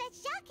confidence that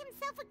Jacques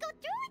himself would go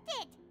through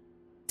with it.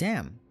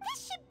 Damn.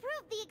 This should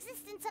prove the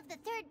existence of the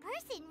third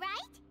person,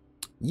 right?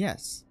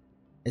 Yes.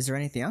 Is there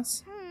anything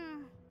else?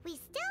 We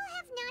still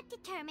have not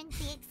determined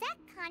the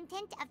exact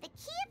content of the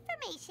key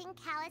information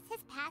Callus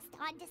has passed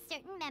on to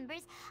certain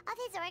members of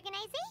his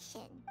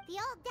organization.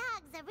 The old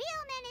dog's a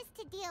real menace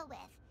to deal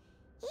with.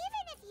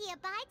 Even if he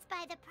abides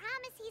by the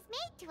promise he's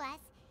made to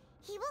us,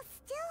 he will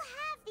still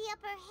have the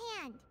upper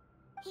hand.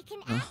 He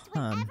can act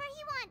whenever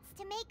he wants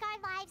to make our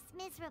lives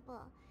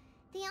miserable.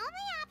 The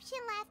only option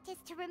left is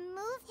to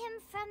remove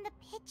him from the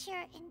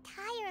picture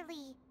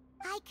entirely.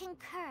 I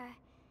concur.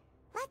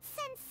 Let's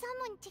send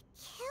someone to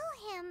kill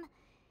him.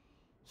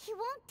 He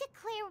won't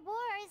declare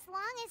war as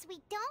long as we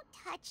don't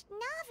touch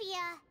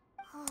Navia.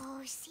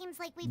 Oh, seems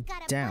like we've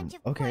got a bunch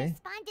of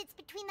correspondence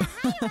between the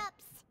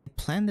higher-ups.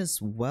 Planned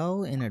this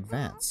well in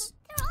advance.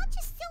 They're all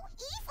just so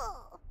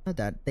evil. Not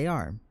that they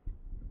are.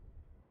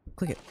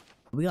 Click it.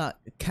 We got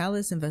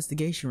Callus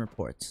investigation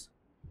reports.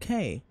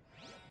 Okay.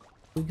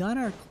 We got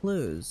our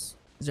clues.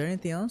 Is there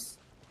anything else?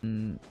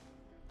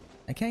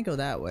 I can't go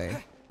that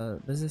way.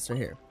 There's this right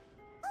here.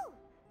 Oh,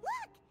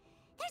 look!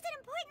 There's an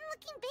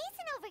important-looking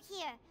basin over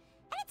here,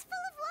 and it's full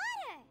of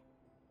water.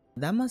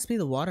 That must be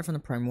the water from the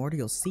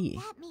primordial sea.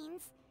 That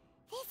means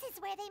this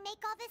is where they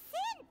make all the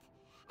synth.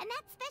 And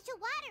that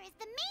special water is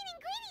the main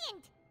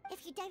ingredient.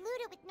 If you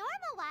dilute it with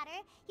normal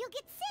water, you'll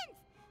get synth.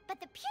 But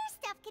the pure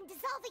stuff can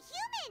dissolve a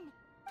human.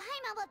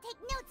 Paimon will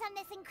take notes on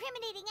this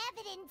incriminating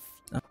evidence.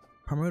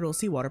 Primordial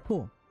seawater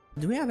pool.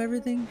 Do we have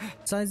everything?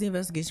 Besides the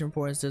investigation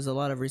reports, there's a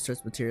lot of research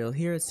material.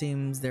 Here it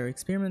seems their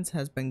experiments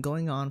has been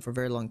going on for a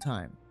very long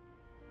time.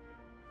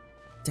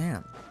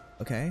 Damn.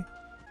 Okay.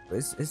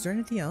 Is there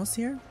anything else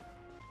here?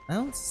 I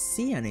don't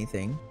see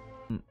anything.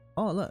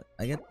 Oh look,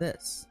 I get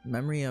this.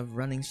 Memory of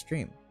running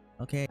stream.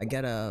 Okay, I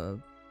get a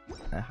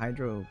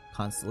hydro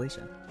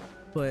constellation.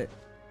 But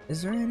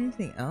is there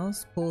anything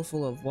else? Pool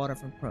full of water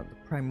from the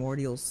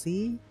primordial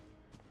sea?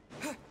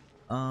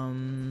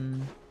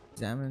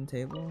 Examine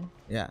table?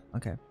 Yeah,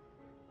 okay.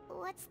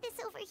 What's this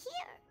over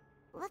here?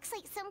 Looks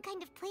like some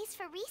kind of place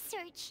for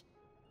research.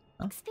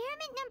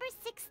 Experiment number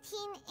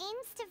 16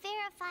 aims to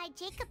verify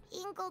Jacob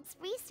Ingold's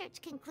research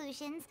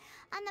conclusions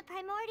on the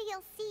primordial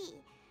sea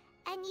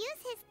and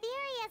use his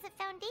theory as a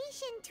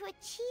foundation to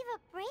achieve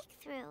a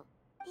breakthrough.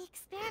 The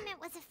experiment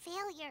was a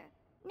failure.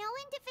 No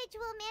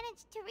individual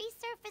managed to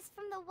resurface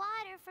from the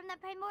water from the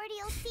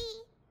primordial sea.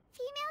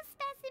 Female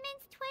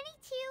specimens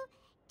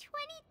 22,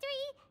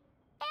 23,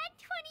 and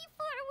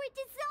 24 were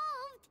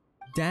dissolved.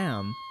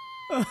 Damn.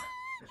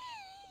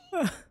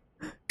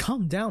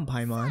 Calm down,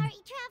 Paimon.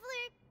 Sorry,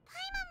 traveler.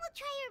 Paimon will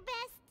try her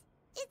best.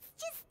 It's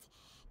just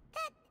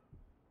that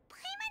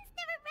Paimon's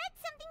never read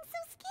something so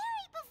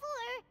scary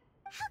before.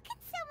 How can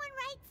someone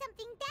write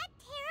something that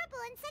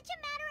terrible in such a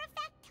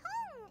matter-of-fact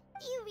tone?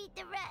 You read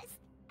the rest.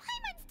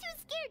 Paimon's too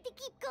scared to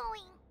keep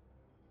going.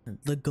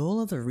 The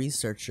goal of the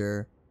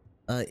researcher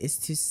is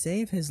to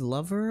save his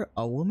lover,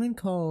 a woman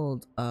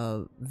called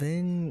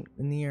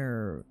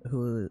Veneer,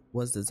 who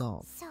was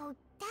dissolved. So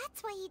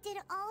that's why he did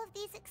all of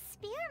these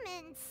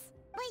experiments.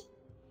 Wait,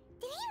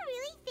 did he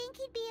really think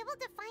he'd be able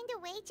to find a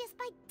way just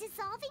by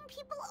dissolving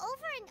people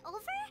over and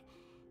over?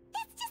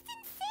 That's just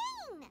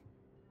insane!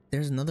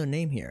 There's another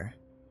name here.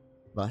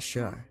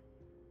 Vashur.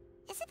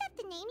 Isn't that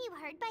the name you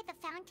heard by the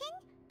fountain?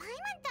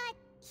 Paimon thought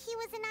he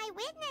was an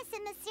eyewitness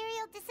in the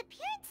serial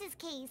disappearances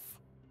case.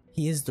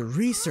 He is the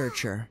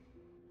researcher.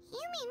 You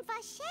mean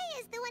Vache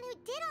is the one who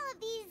did all of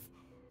these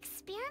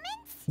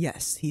experiments?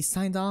 Yes, he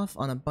signed off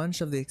on a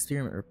bunch of the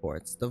experiment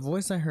reports. The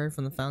voice I heard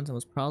from the fountain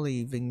was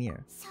probably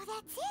Veneer. So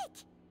that's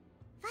it!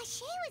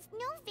 Vache was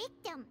no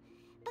victim,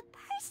 but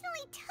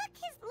personally took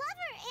his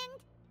lover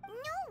and...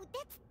 No,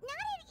 that's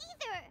not it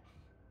either!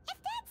 If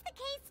that's the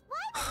case,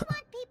 why would he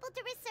want people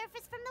to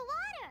resurface from the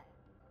water?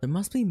 There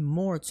must be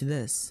more to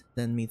this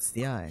than meets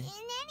the eye.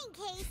 In any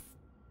case,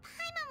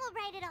 Paimon will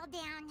write it all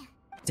down.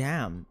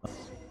 Damn.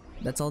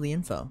 That's all the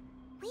info.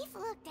 We've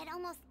looked at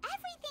almost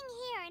everything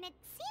here, and it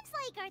seems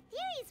like our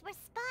theories were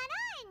spot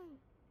on.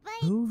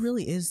 But Who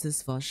really is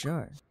this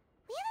Vashur?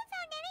 we haven't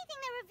found anything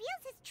that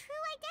reveals his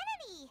true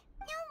identity.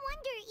 No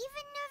wonder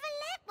even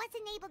Neuvillette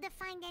wasn't able to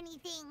find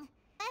anything.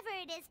 Whoever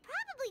it is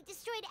probably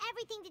destroyed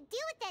everything to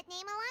do with that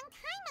name a long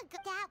time ago.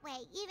 That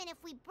way, even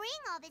if we bring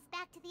all this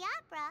back to the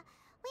opera,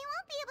 we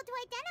won't be able to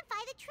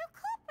identify the true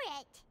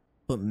culprit.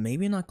 But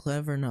maybe not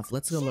clever enough.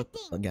 Let's go look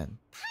again.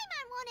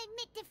 Paimon won't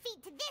admit defeat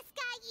to this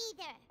guy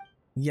either.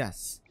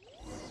 Yes.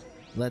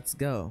 Let's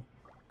go.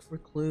 For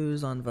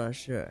clues on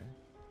Vashur.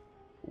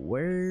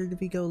 Where did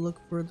we go look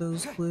for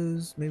those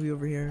clues? Maybe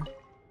over here?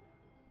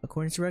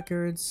 According to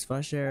records,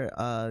 Vacher,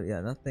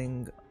 yeah,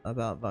 nothing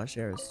about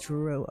Vacher's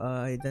true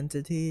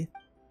identity.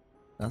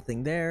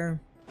 Nothing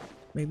there.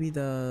 Maybe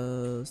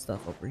the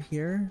stuff over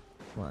here.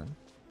 One.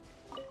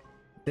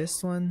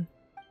 This one.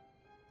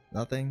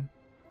 Nothing.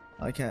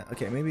 Okay,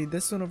 maybe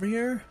this one over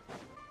here.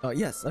 Oh,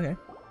 yes, okay.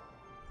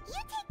 You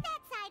take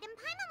that side and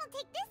Paimon will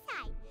take this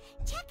side.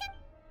 Check him.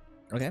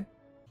 Okay.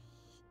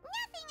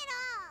 Nothing at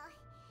all.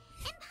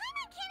 And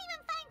Paimon can't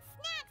even find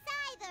snacks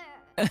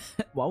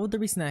either. Why would there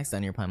be snacks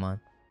down here, Paimon?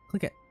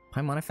 Click it.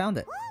 Paimon, I found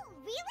it. Oh,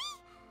 really?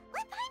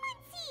 Let Paimon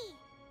see.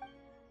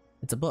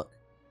 It's a book.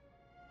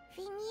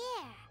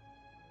 Vinier.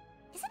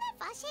 Isn't that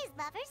Vacher's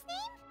lover's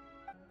name?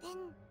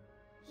 Then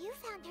you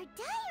found her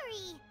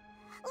diary.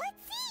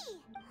 Let's see.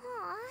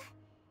 Aw.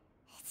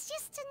 It's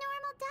just a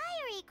normal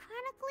diary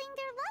chronicling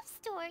their love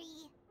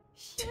story.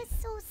 She was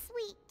so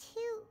sweet,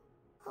 too.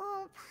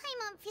 Oh,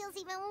 Paimon feels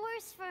even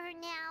worse for her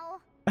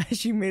now.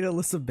 She made a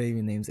list of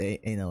baby names.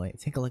 No, wait.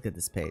 Take a look at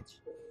this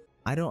page.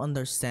 I don't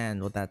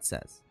understand what that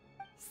says.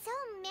 So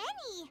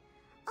many!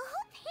 A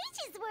whole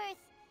page's worth!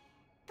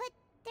 But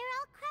they're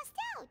all crossed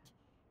out.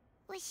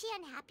 Was she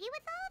unhappy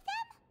with all of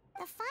them?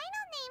 The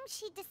final name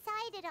she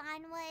decided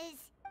on was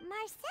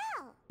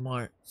Marcel.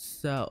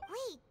 Marcel.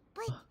 Wait,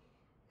 but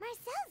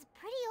Marcel's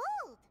pretty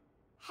old.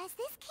 Has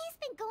this case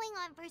been going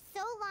on for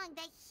so long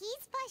that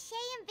he's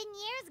Vacher and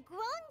Vinier's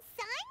grown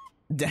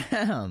son?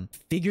 Damn.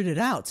 Figured it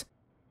out.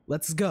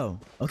 Let's go.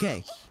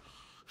 Okay.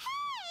 Hey!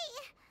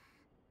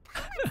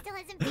 Paimon still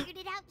hasn't figured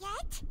it out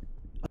yet.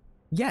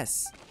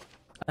 Yes.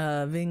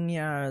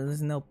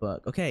 Vinier's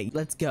notebook. Okay,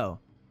 let's go.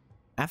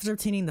 After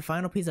obtaining the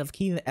final piece of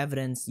key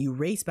evidence, you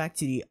race back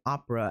to the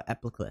opera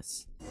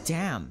Epiclus.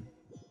 Damn.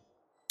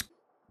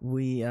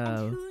 We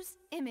And whose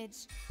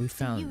image we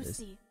found do you this.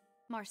 see,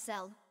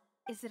 Marcel?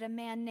 Is it a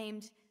man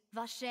named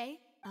Vacher?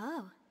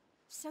 Oh,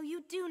 so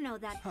you do know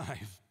that.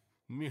 I'm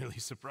merely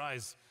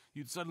surprised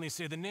you'd suddenly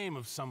say the name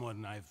of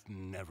someone I've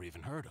never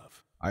even heard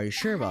of. Are you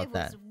sure about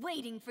that? I was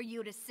waiting for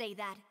you to say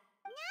that.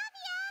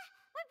 Navia!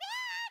 We're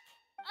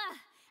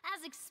back!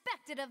 As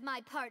expected of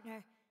my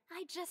partner.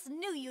 I just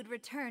knew you'd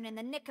return in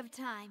the nick of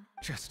time.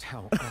 Just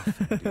how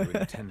often do you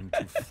intend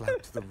to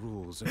flout the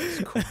rules of this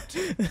court?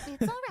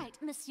 It's all right,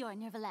 Monsieur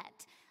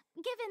Neuvillette.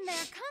 Given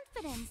their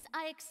confidence,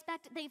 I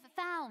expect they've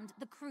found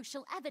the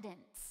crucial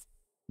evidence.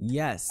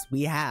 Yes,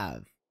 we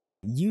have.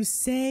 You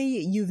say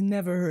you've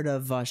never heard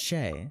of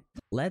Vacher.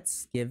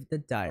 Let's give the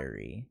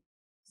diary.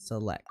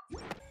 Select.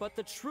 But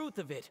the truth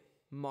of it,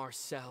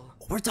 Marcel,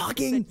 We're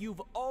talking! is that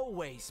you've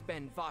always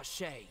been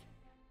Vacher.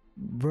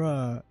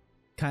 Bruh.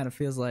 Kind of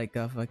feels like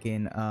a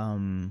fucking,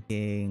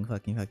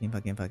 fucking.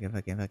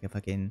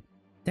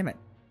 Damn it.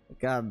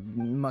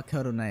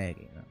 Makoto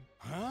Naegi.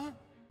 Huh?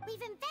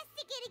 We've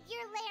investigated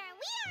your lair and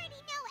we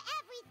already know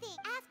everything.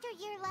 After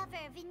your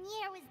lover,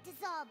 Vinier, was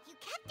dissolved, you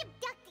kept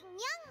abducting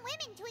young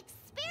women to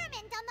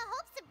experiment on the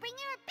hopes of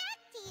bringing her back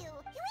to you.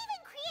 You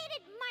even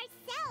created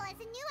Marcel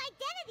as a new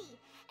identity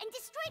and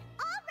destroyed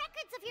all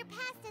records of your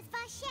past as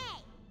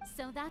Vacher.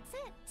 So that's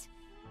it.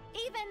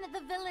 Even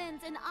the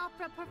villains in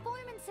opera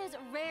performances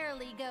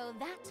rarely go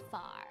that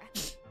far.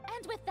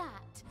 And with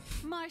that,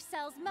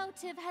 Marcel's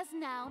motive has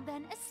now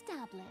been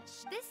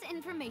established. This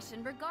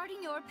information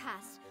regarding your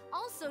past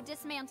also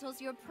dismantles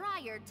your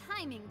prior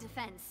timing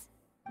defense.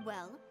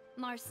 Well,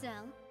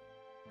 Marcel,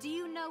 do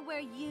you know where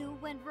you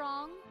went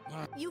wrong?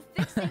 You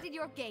fixated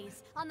your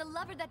gaze on the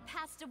lover that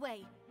passed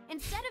away,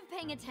 instead of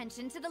paying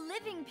attention to the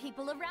living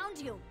people around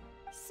you.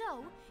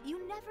 So,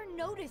 you never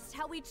noticed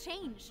how we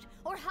changed,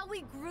 or how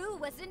we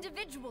grew as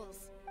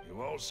individuals.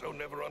 You also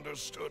never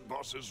understood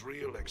Boss's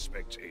real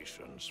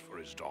expectations for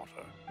his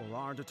daughter. Or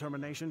our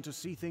determination to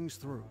see things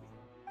through.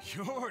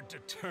 Your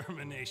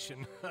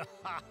determination.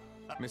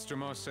 Mr.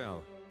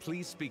 Marcel,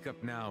 please speak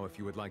up now if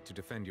you would like to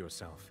defend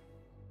yourself.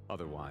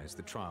 Otherwise,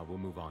 the trial will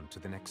move on to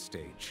the next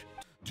stage.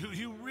 Do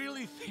you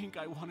really think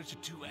I wanted to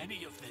do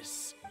any of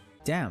this?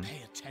 Damn.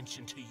 Pay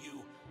attention to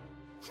you?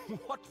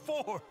 What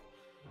for?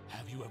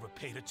 Have you ever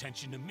paid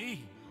attention to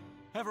me?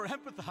 Ever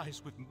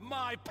empathized with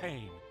my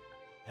pain?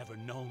 Ever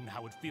known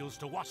how it feels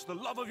to watch the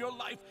love of your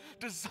life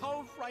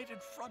dissolve right in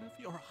front of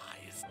your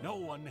eyes? No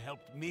one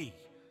helped me.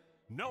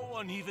 No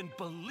one even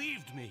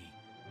believed me.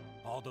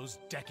 All those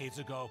decades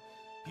ago,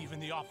 even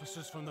the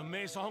officers from the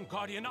Maison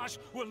Gardiennage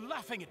were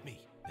laughing at me.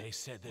 They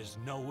said there's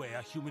no way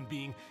a human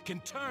being can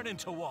turn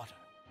into water.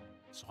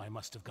 So I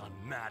must have gone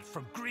mad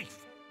from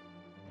grief.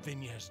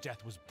 Vinier's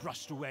death was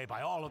brushed away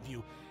by all of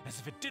you as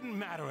if it didn't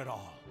matter at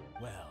all.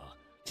 Well,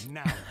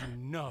 now you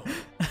know,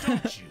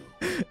 don't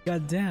you?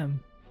 God damn.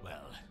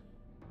 Well,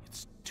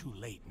 it's too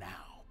late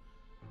now.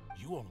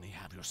 You only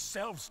have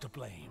yourselves to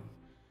blame.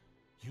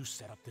 You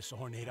set up this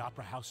ornate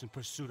opera house in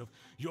pursuit of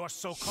your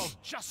so-called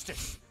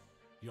justice,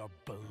 your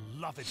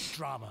beloved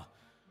drama,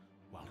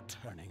 while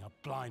turning a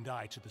blind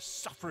eye to the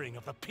suffering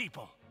of the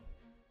people.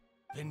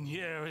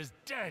 Vinier is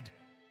dead.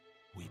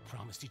 We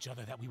promised each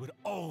other that we would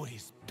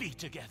always be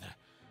together.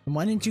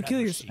 Why didn't you kill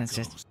Wherever yourself?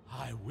 she goes,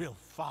 I will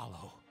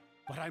follow,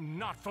 but I'm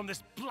not from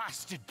this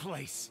blasted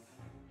place.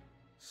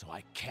 So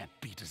I can't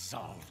be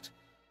dissolved.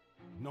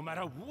 no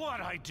matter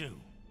what I do.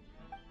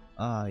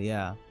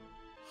 Yeah.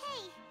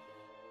 Hey,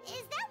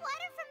 is that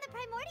water from the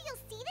primordial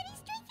sea that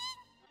he's drinking?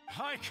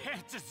 I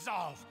can't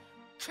dissolve!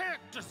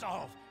 Can't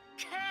dissolve!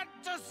 Can't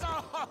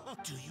dissolve!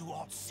 Do you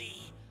all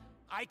see?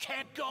 I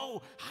can't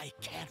go, I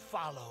can't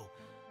follow.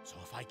 So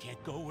if I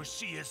can't go where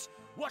she is,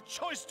 what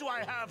choice do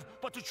I have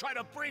but to try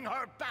to bring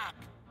her back?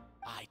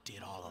 I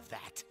did all of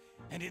that,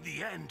 and in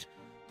the end,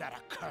 that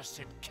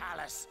accursed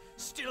Callus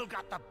still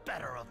got the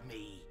better of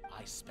me.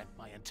 I spent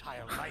my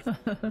entire life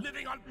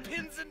living on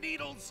pins and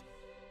needles,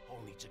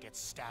 only to get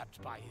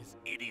stabbed by his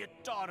idiot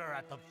daughter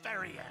at the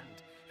very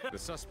end. The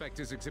suspect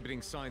is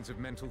exhibiting signs of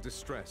mental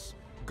distress.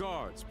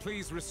 Guards,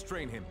 please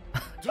restrain him.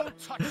 Don't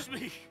touch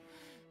me!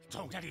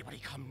 Don't anybody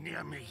come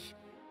near me.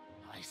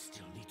 I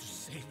still need to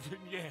save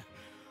Vignier.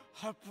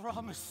 I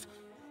promise.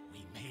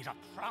 We made a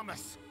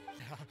promise.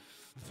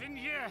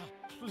 Vignier,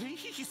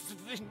 please,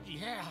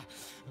 Vignier.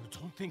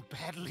 Don't think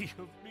badly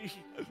of me.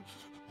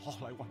 All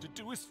I want to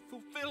do is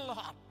fulfill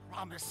our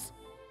promise.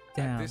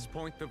 At this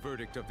point, the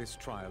verdict of this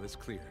trial is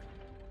clear.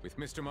 With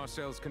Mr.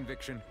 Marcel's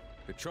conviction,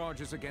 the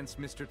charges against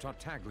Mr.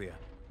 Tartaglia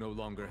no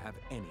longer have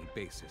any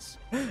basis.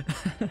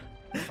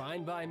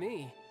 Fine by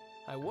me.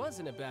 I was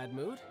in a bad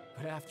mood,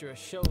 but after a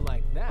show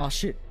like that, oh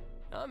shit,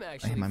 I'm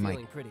actually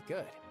feeling pretty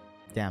good.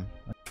 Damn.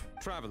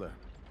 Traveler,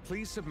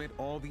 please submit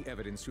all the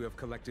evidence you have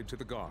collected to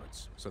the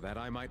guards, so that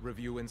I might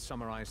review and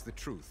summarize the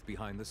truth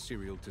behind the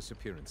serial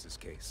disappearances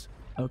case.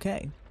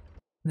 Okay.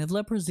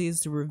 Neville proceeds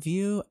to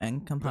review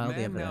and compile the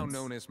evidence. The man now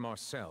known as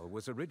Marcel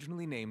was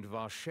originally named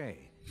Vacher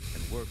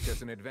and worked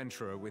as an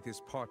adventurer with his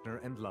partner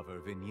and lover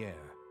Vignier.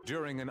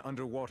 During an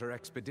underwater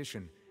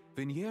expedition,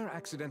 Vignier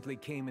accidentally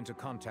came into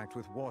contact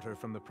with water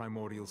from the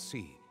primordial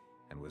sea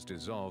and was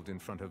dissolved in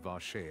front of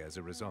Vacher as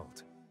a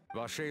result.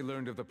 Vacher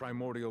learned of the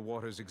primordial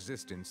water's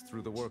existence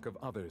through the work of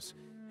others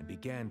and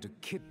began to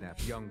kidnap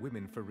young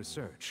women for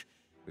research,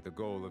 with the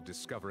goal of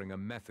discovering a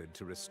method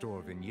to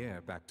restore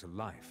Vignier back to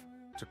life.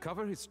 To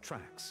cover his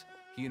tracks,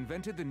 he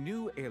invented the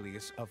new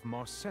alias of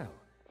Marcel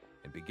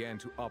and began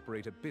to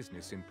operate a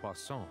business in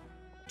Poisson.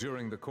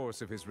 During the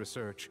course of his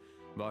research,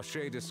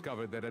 Vacher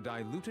discovered that a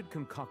diluted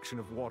concoction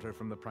of water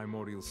from the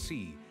primordial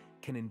sea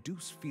can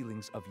induce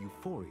feelings of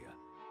euphoria,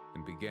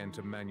 and began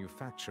to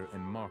manufacture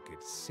and market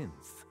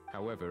synth.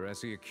 However,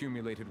 as he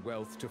accumulated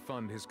wealth to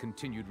fund his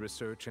continued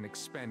research and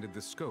expanded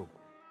the scope,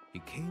 he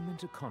came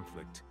into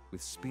conflict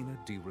with Spina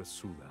di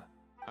Rosula.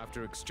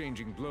 After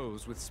exchanging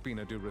blows with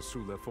Spina di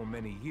Rosula for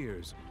many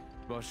years,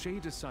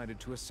 Vacher decided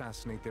to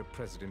assassinate their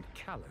president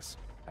Callus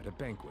at a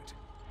banquet.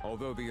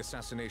 Although the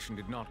assassination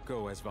did not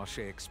go as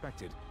Vacher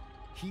expected,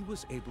 he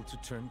was able to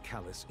turn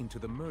Callus into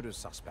the murder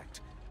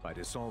suspect by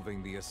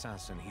dissolving the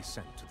assassin he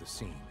sent to the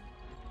scene.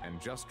 And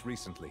just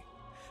recently,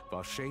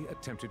 Vacher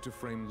attempted to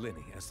frame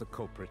Linny as the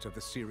culprit of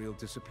the serial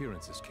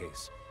disappearances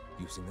case,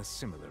 using a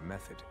similar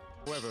method.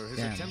 However, his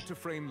attempt to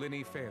frame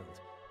Linny failed,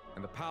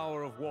 and the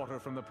power of water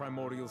from the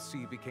primordial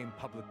sea became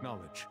public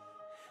knowledge.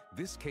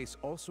 This case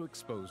also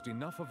exposed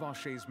enough of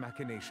Vacher's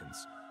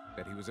machinations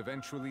that he was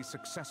eventually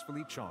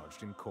successfully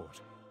charged in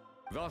court.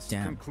 Thus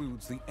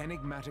concludes the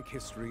enigmatic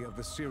history of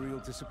the serial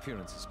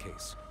disappearances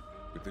case,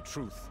 with the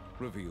truth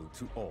revealed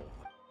to all.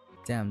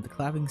 Damn, the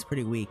clapping's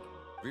pretty weak.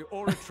 The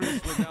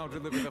oratrice will now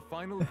deliver the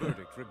final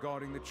verdict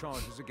regarding the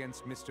charges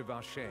against Mr.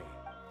 Vacher.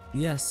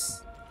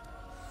 Yes.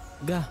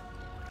 Gah.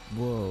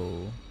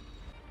 Whoa.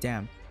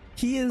 Damn.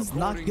 He is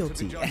not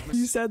guilty.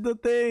 He said the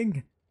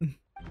thing.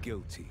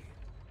 Guilty.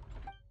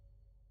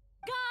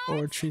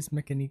 Oratrice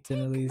mécanique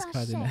d'analyse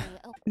cardinale.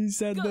 He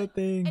said the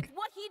thing. It's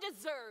what he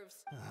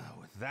deserves.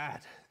 With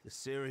that, the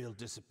serial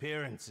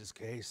disappearances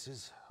case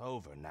is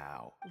over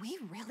now. We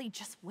really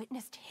just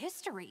witnessed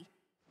history.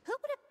 Who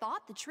would have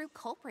thought the true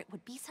culprit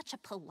would be such a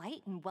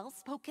polite and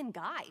well-spoken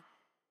guy?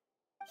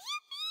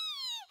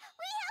 Yippee!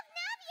 We helped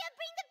Navia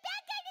bring the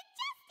bad guy to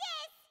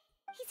justice!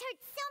 He's hurt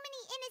so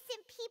many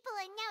innocent people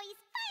and now he's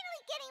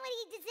finally getting what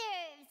he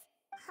deserves.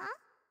 Huh?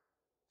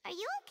 Are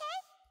you okay?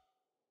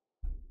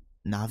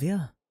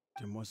 Navia?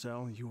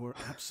 Demoiselle, you were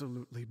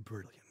absolutely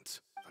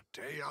brilliant.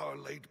 The day our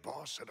late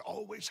boss had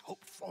always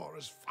hoped for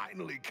has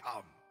finally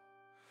come.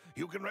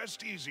 You can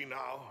rest easy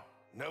now,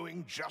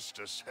 knowing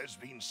justice has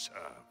been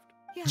served.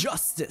 Yeah.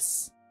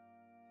 Justice!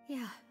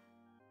 Yeah,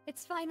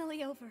 it's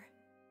finally over.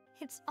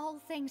 It's all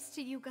thanks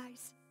to you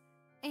guys.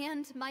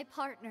 And my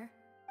partner.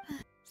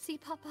 See,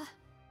 Papa?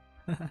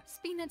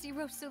 Spina di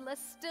Rosula's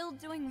still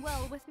doing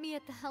well with me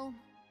at the helm.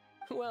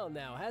 Well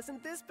now,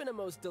 hasn't this been a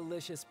most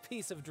delicious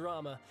piece of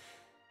drama?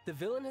 The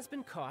villain has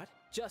been caught,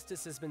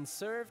 justice has been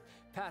served,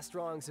 past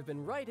wrongs have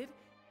been righted,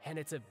 and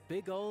it's a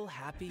big ol'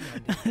 happy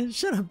ending.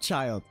 Shut up,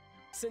 child.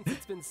 Since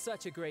it's been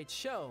such a great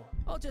show,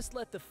 I'll just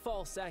let the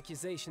false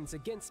accusations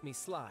against me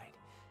slide.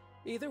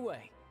 Either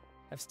way,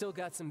 I've still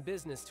got some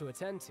business to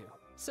attend to.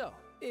 So,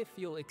 if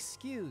you'll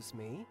excuse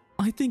me...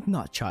 I think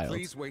not, child.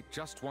 Please wait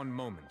just one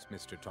moment,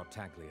 Mr.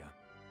 Tartaglia.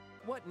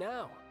 What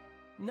now?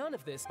 None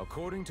of this...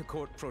 According to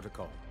court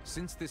protocol,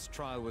 since this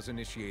trial was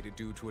initiated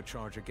due to a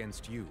charge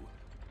against you,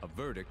 a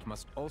verdict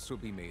must also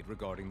be made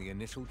regarding the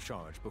initial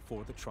charge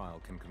before the trial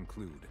can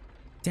conclude.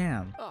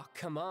 Damn. Oh,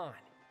 come on.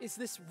 Is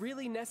this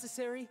really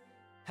necessary?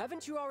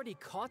 Haven't you already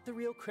caught the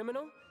real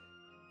criminal?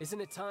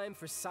 Isn't it time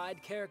for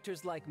side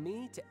characters like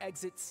me to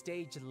exit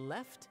stage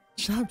left?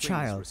 Shut up, Please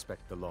child.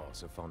 respect the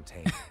laws of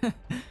Fontaine.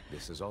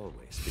 This has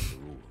always been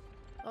the rule.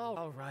 Oh,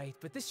 all right,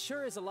 but this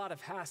sure is a lot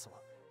of hassle.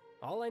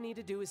 All I need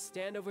to do is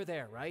stand over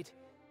there, right?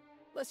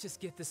 Let's just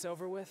get this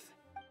over with.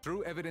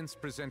 Through evidence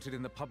presented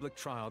in the public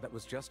trial that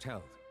was just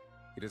held,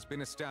 it has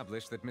been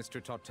established that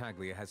Mr.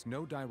 Tartaglia has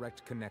no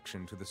direct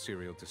connection to the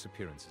serial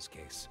disappearances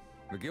case.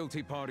 The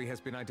guilty party has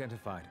been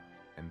identified,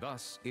 and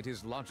thus it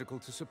is logical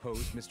to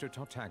suppose Mr.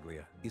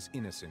 Tartaglia is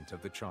innocent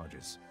of the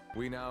charges.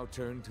 We now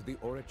turn to the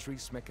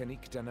Oratrice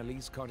Mécanique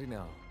d'Analyse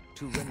Cardinale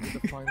to render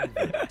the final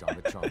verdict on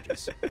the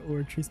charges.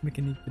 Oratrice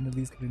Mécanique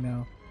d'Analyse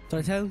Cardinale.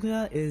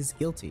 Tartaglia is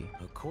guilty.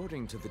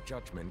 According to the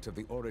judgment of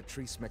the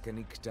Oratrice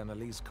Mécanique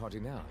d'Analyse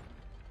Cardinale,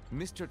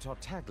 Mr.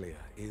 Tartaglia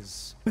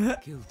is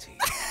guilty.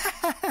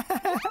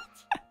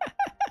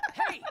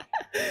 Hey!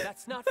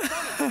 That's not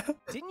funny!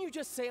 Didn't you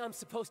just say I'm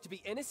supposed to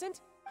be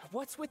innocent?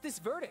 What's with this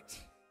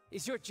verdict?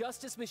 Is your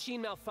justice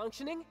machine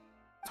malfunctioning?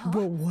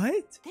 But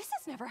what? This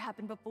has never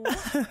happened before.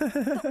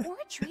 The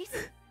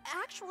Oratrice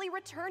actually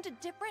returned a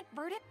different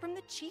verdict from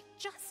the Chief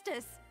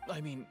Justice.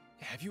 I mean,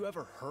 have you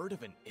ever heard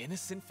of an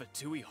innocent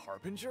Fatui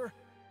Harbinger?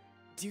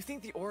 Do you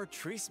think the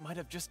Oratrice might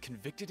have just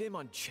convicted him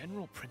on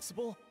general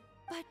principle?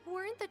 But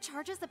weren't the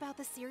charges about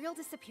the serial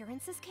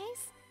disappearances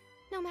case?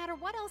 No matter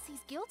what else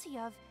he's guilty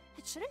of,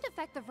 it shouldn't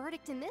affect the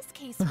verdict in this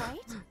case, right?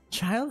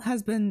 Childe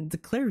has been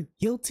declared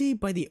guilty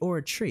by the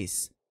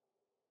Oratrice.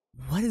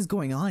 What is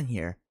going on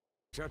here?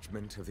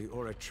 Judgment of the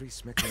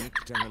Oratrice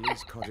Mécanique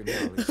d'Analyse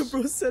Cardinale is,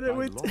 Bro said it by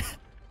with law,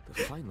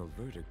 the final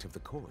verdict of the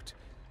court.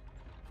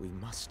 We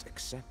must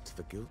accept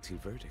the guilty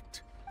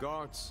verdict.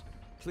 Guards,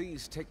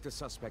 please take the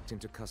suspect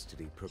into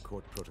custody per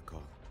court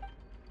protocol.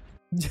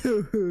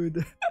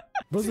 Dude,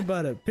 bro's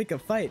about to pick a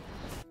fight.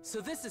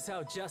 So this is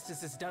how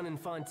justice is done in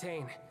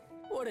Fontaine.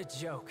 What a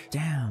joke.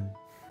 Damn.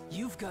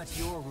 You've got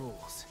your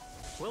rules.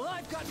 Well,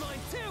 I've got mine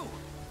too!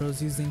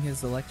 Bro's using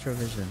his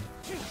electrovision.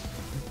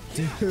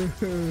 Dude.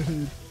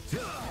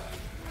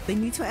 They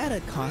need to add a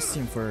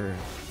costume for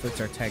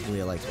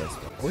Tartaglia like this.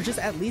 Or just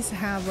at least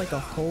have like a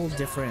whole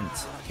different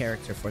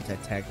character for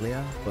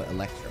Tartaglia, but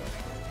Electro.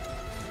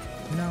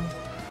 You know?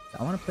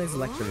 I want to play as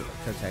Electro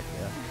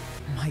Tartaglia.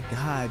 Oh my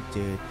god,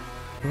 dude.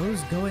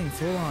 Bro's going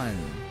full on.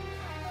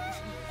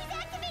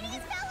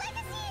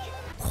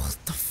 What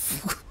the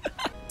fuck?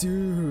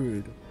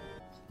 Dude.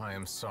 I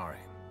am sorry.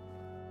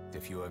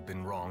 If you have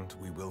been wronged,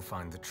 we will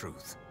find the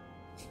truth.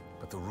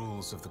 But the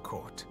rules of the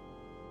court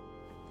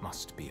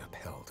must be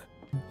upheld.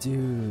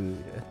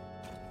 Dude.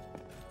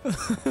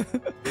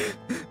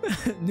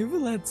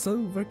 Nouvelette's so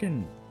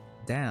freaking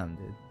damn,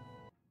 dude.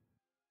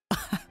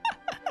 Hey,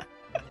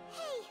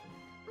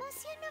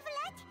 Monsieur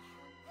Nouvelette,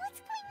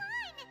 what's going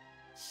on?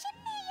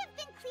 Shouldn't they have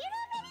been cleared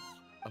already?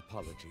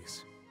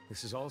 Apologies.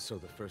 This is also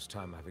the first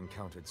time I've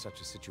encountered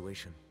such a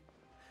situation.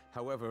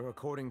 However,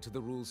 according to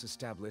the rules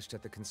established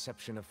at the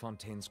conception of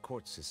Fontaine's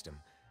court system,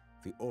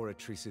 the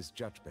Oratrice's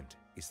judgment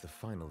is the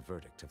final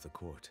verdict of the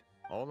court.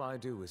 All I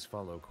do is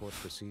follow court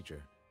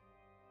procedure.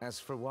 As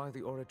for why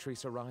the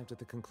Oratrice arrived at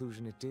the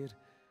conclusion it did,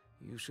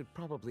 you should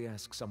probably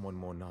ask someone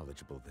more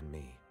knowledgeable than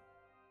me.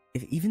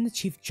 If even the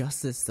Chief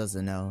Justice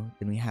doesn't know,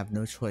 then we have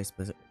no choice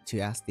but to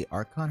ask the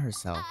Archon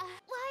herself.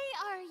 Why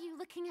are you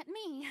looking at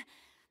me?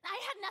 I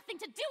had nothing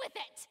to do with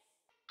it!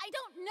 I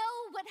don't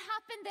know what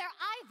happened there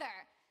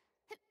either!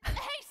 Hey,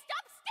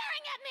 stop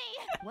staring at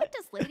me! What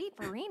does Lady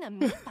Farina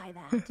mean by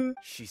that?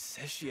 She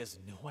says she has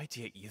no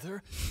idea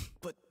either,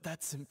 but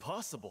that's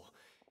impossible.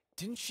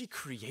 Didn't she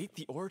create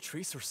the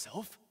Oratrice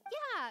herself?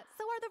 Yeah,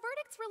 so are the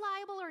verdicts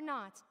reliable or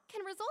not?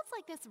 Can results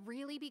like this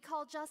really be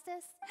called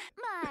justice?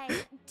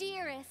 My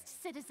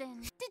dearest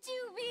citizen, did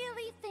you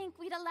really think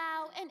we'd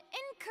allow an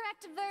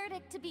incorrect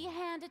verdict to be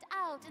handed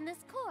out in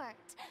this court?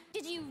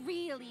 Did you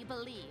really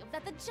believe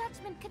that the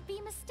judgment could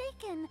be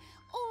mistaken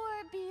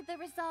or be the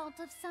result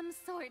of some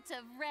sort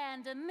of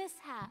random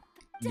mishap?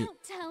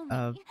 Don't tell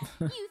me.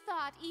 You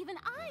thought even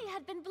I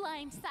had been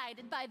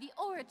blindsided by the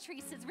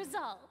Oratrice's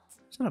result.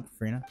 Shut up,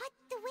 Farina. But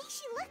the way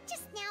she looked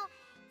just now,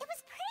 it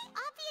was pretty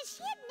obvious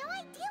she had no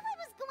idea what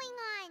was going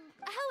on.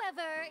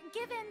 However,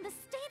 given the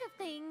state of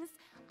things,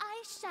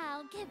 I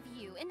shall give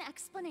you an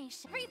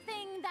explanation.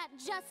 Everything that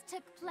just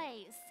took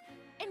place,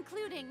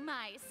 including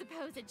my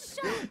supposed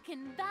shock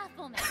and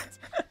bafflement,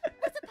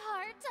 was a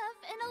part of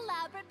an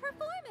elaborate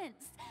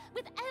performance,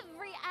 with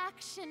every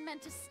action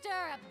meant to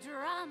stir up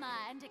drama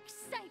and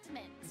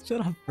excitement.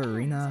 Shut up,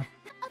 Farina.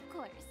 Of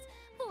course,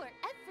 for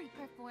every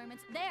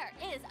performance, there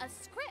is a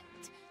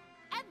script.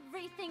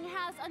 Everything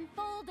has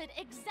unfolded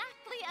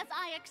exactly as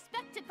I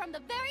expected from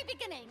the very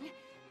beginning.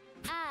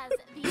 As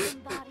the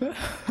embodiment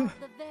of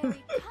the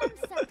very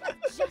concept of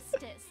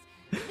justice,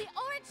 the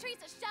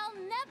Oratrice shall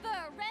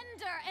never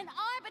render an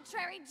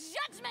arbitrary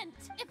judgment!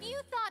 If you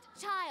thought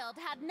Childe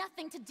had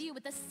nothing to do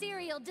with the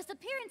serial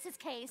disappearances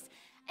case,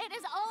 it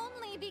is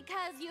only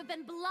because you've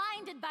been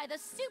blinded by the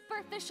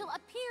superficial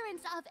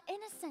appearance of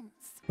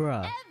innocence.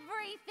 Bruh.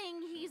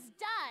 Everything he's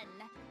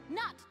done,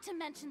 not to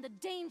mention the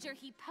danger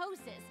he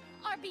poses,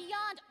 are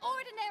beyond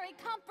ordinary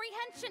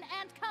comprehension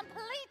and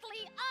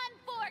completely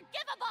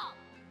unforgivable!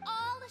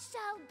 All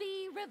shall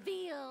be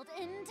revealed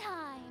in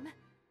time.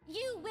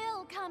 You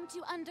will come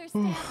to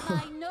understand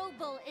my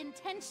noble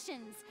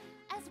intentions,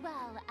 as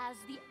well as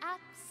the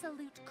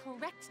absolute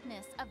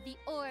correctness of the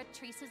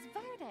Oratrice's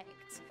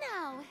verdict.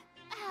 Now,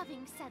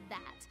 having said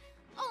that,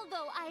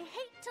 although I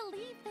hate to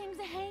leave things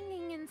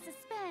hanging in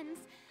suspense,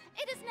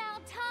 it is now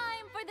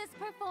time for this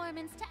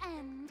performance to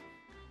end.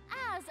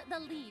 As the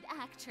lead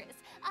actress,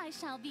 I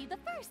shall be the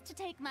first to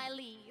take my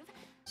leave.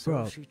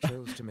 So she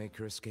chose to make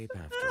her escape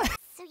after.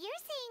 So you're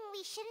saying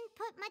we shouldn't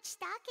put much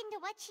stock into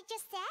what she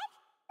just said?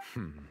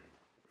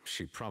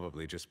 She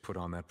probably just put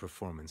on that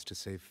performance to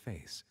save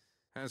face.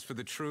 As for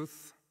the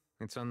truth,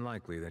 it's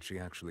unlikely that she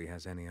actually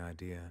has any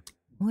idea.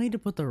 Way to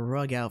put the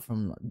rug out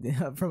from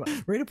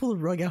way to pull the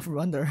rug out from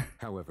under.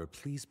 However,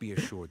 please be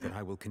assured that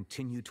I will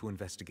continue to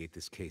investigate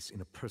this case in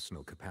a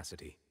personal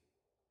capacity.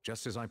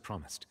 Just as I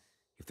promised,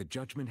 if the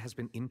judgment has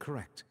been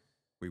incorrect,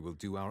 we will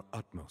do our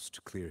utmost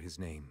to clear his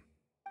name.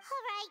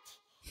 All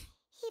right.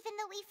 Even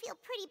though we feel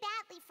pretty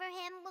badly for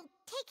him, we'll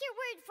take your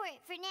word for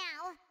it for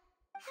now.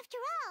 After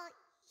all,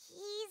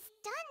 he's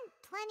done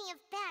plenty of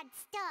bad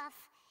stuff,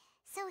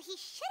 so he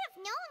should have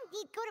known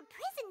he'd go to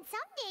prison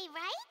someday,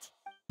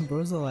 right?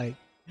 Bros are like,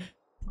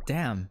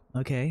 damn,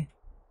 okay.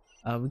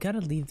 We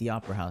gotta leave the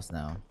opera house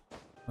now.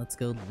 Let's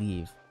go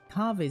leave.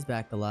 Kave's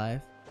back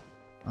alive.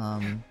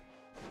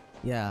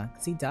 Yeah,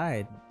 because he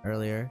died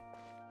earlier.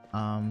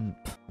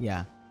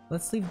 Yeah.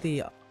 Let's leave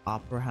the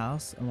opera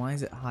house. And why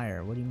is it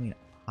higher? What do you mean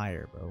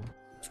higher, bro?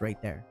 It's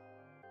right there.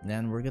 And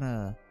then we're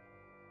gonna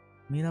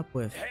meet up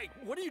with... Hey,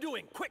 what are you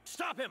doing? Quick,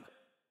 stop him!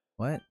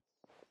 What?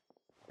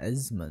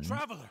 Esmond.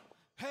 Traveler!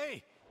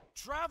 Hey,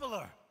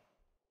 Traveler!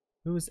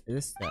 Who is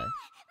this guy? Marcel!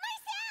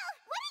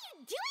 What are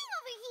you doing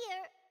over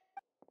here?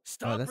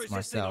 Stop that's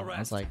resisting Marcel. arrest. I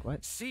was like,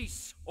 what?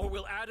 Cease, or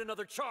we'll add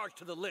another charge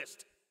to the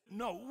list.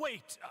 No,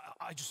 wait!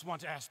 I just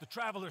want to ask the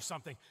Traveler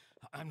something.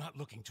 I'm not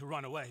looking to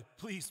run away.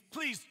 Please,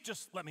 please,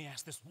 just let me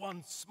ask this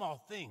one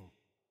small thing.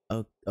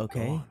 Oh,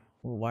 okay.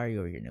 Well, why are you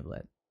over here,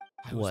 Niblet?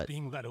 I was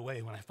being led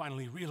away when I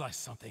finally realized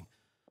something.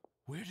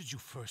 Where did you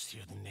first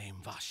hear the name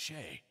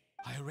Vache?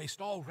 I erased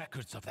all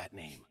records of that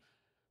name.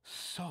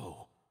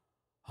 So,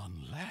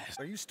 unless...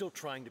 Are you still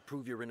trying to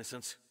prove your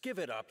innocence? Give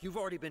it up. You've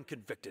already been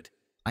convicted.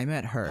 I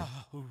met her.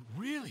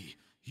 Really?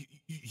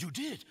 You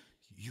did?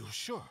 You're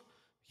sure?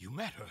 You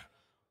met her?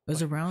 It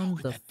was around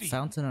the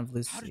Fountain of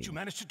Lucine. How did you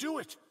manage to do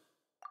it?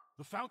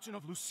 The Fountain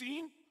of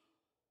Lucine?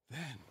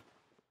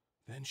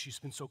 Then she's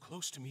been so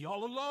close to me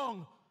all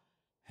along.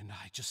 And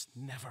I just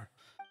never...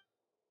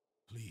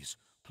 Please,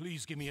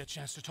 please give me a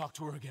chance to talk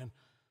to her again.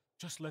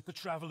 Just let the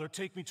Traveler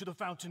take me to the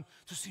fountain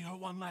to see her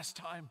one last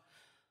time.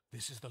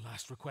 This is the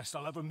last request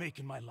I'll ever make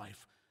in my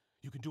life.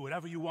 You can do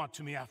whatever you want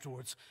to me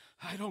afterwards.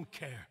 I don't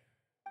care.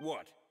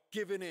 What?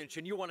 Give an inch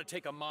and you want to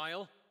take a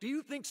mile? Do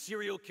you think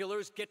serial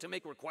killers get to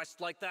make requests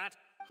like that?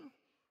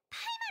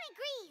 Paimon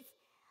agrees.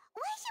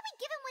 Why should we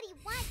give him what he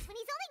wants when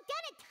he's only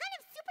done a ton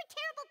of super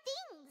terrible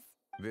things?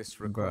 This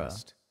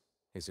request,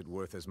 is it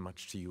worth as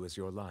much to you as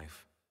your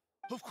life?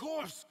 Of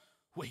course!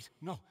 Wait,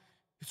 no.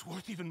 It's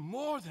worth even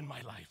more than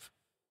my life.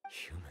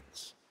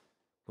 Humans.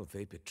 Will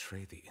they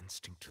betray the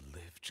instinct to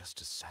live just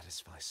to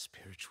satisfy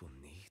spiritual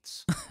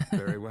needs?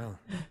 Very well.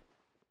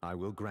 I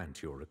will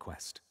grant your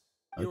request.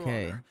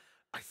 Okay. Your Honor,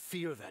 I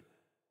fear that...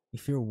 You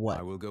fear what?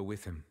 I will go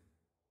with him.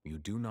 You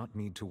do not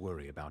need to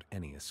worry about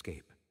any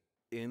escape.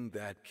 In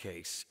that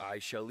case, I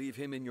shall leave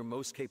him in your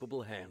most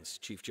capable hands,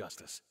 Chief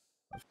Justice.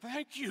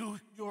 Thank you,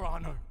 Your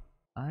Honor.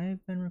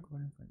 I've been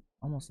recording for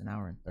almost an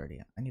hour and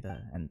 30. I need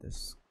to end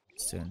this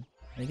soon.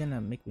 Are you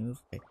gonna make me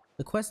move? Okay.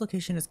 The quest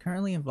location is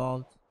currently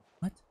involved.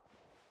 What?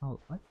 Oh,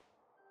 what?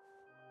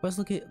 Quest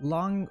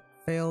long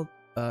failed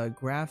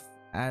graph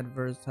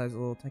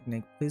adversarial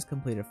technique. Please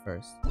complete it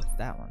first. What's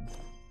that one?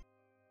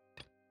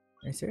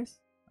 Are you serious?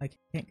 I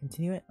can't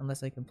continue it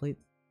unless I complete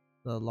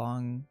the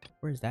long...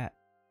 Where's that?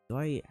 Do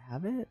I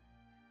have it?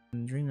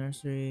 Dream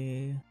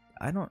Nursery...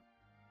 I don't...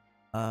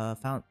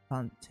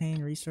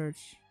 Fontaine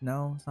Research?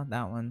 No, it's not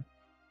that one.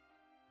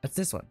 That's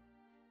this one.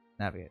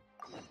 Navigate.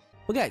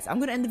 Well guys, I'm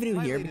gonna end the video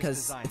here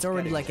because it's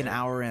already like an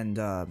hour and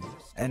a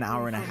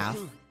half.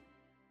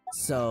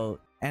 So,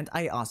 and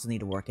I also need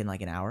to work in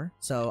like an hour.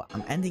 So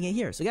I'm ending it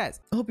here. So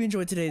guys, I hope you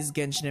enjoyed today's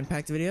Genshin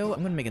Impact video.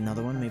 I'm gonna make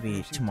another one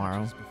maybe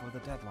tomorrow.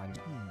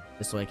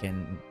 Just so I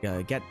can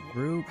get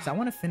through, because I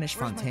want to finish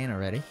Fontaine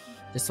already.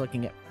 Just so I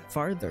can get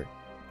farther.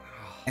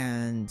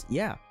 And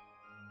yeah.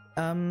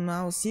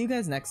 I'll see you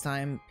guys next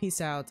time.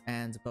 Peace out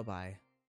and bye-bye.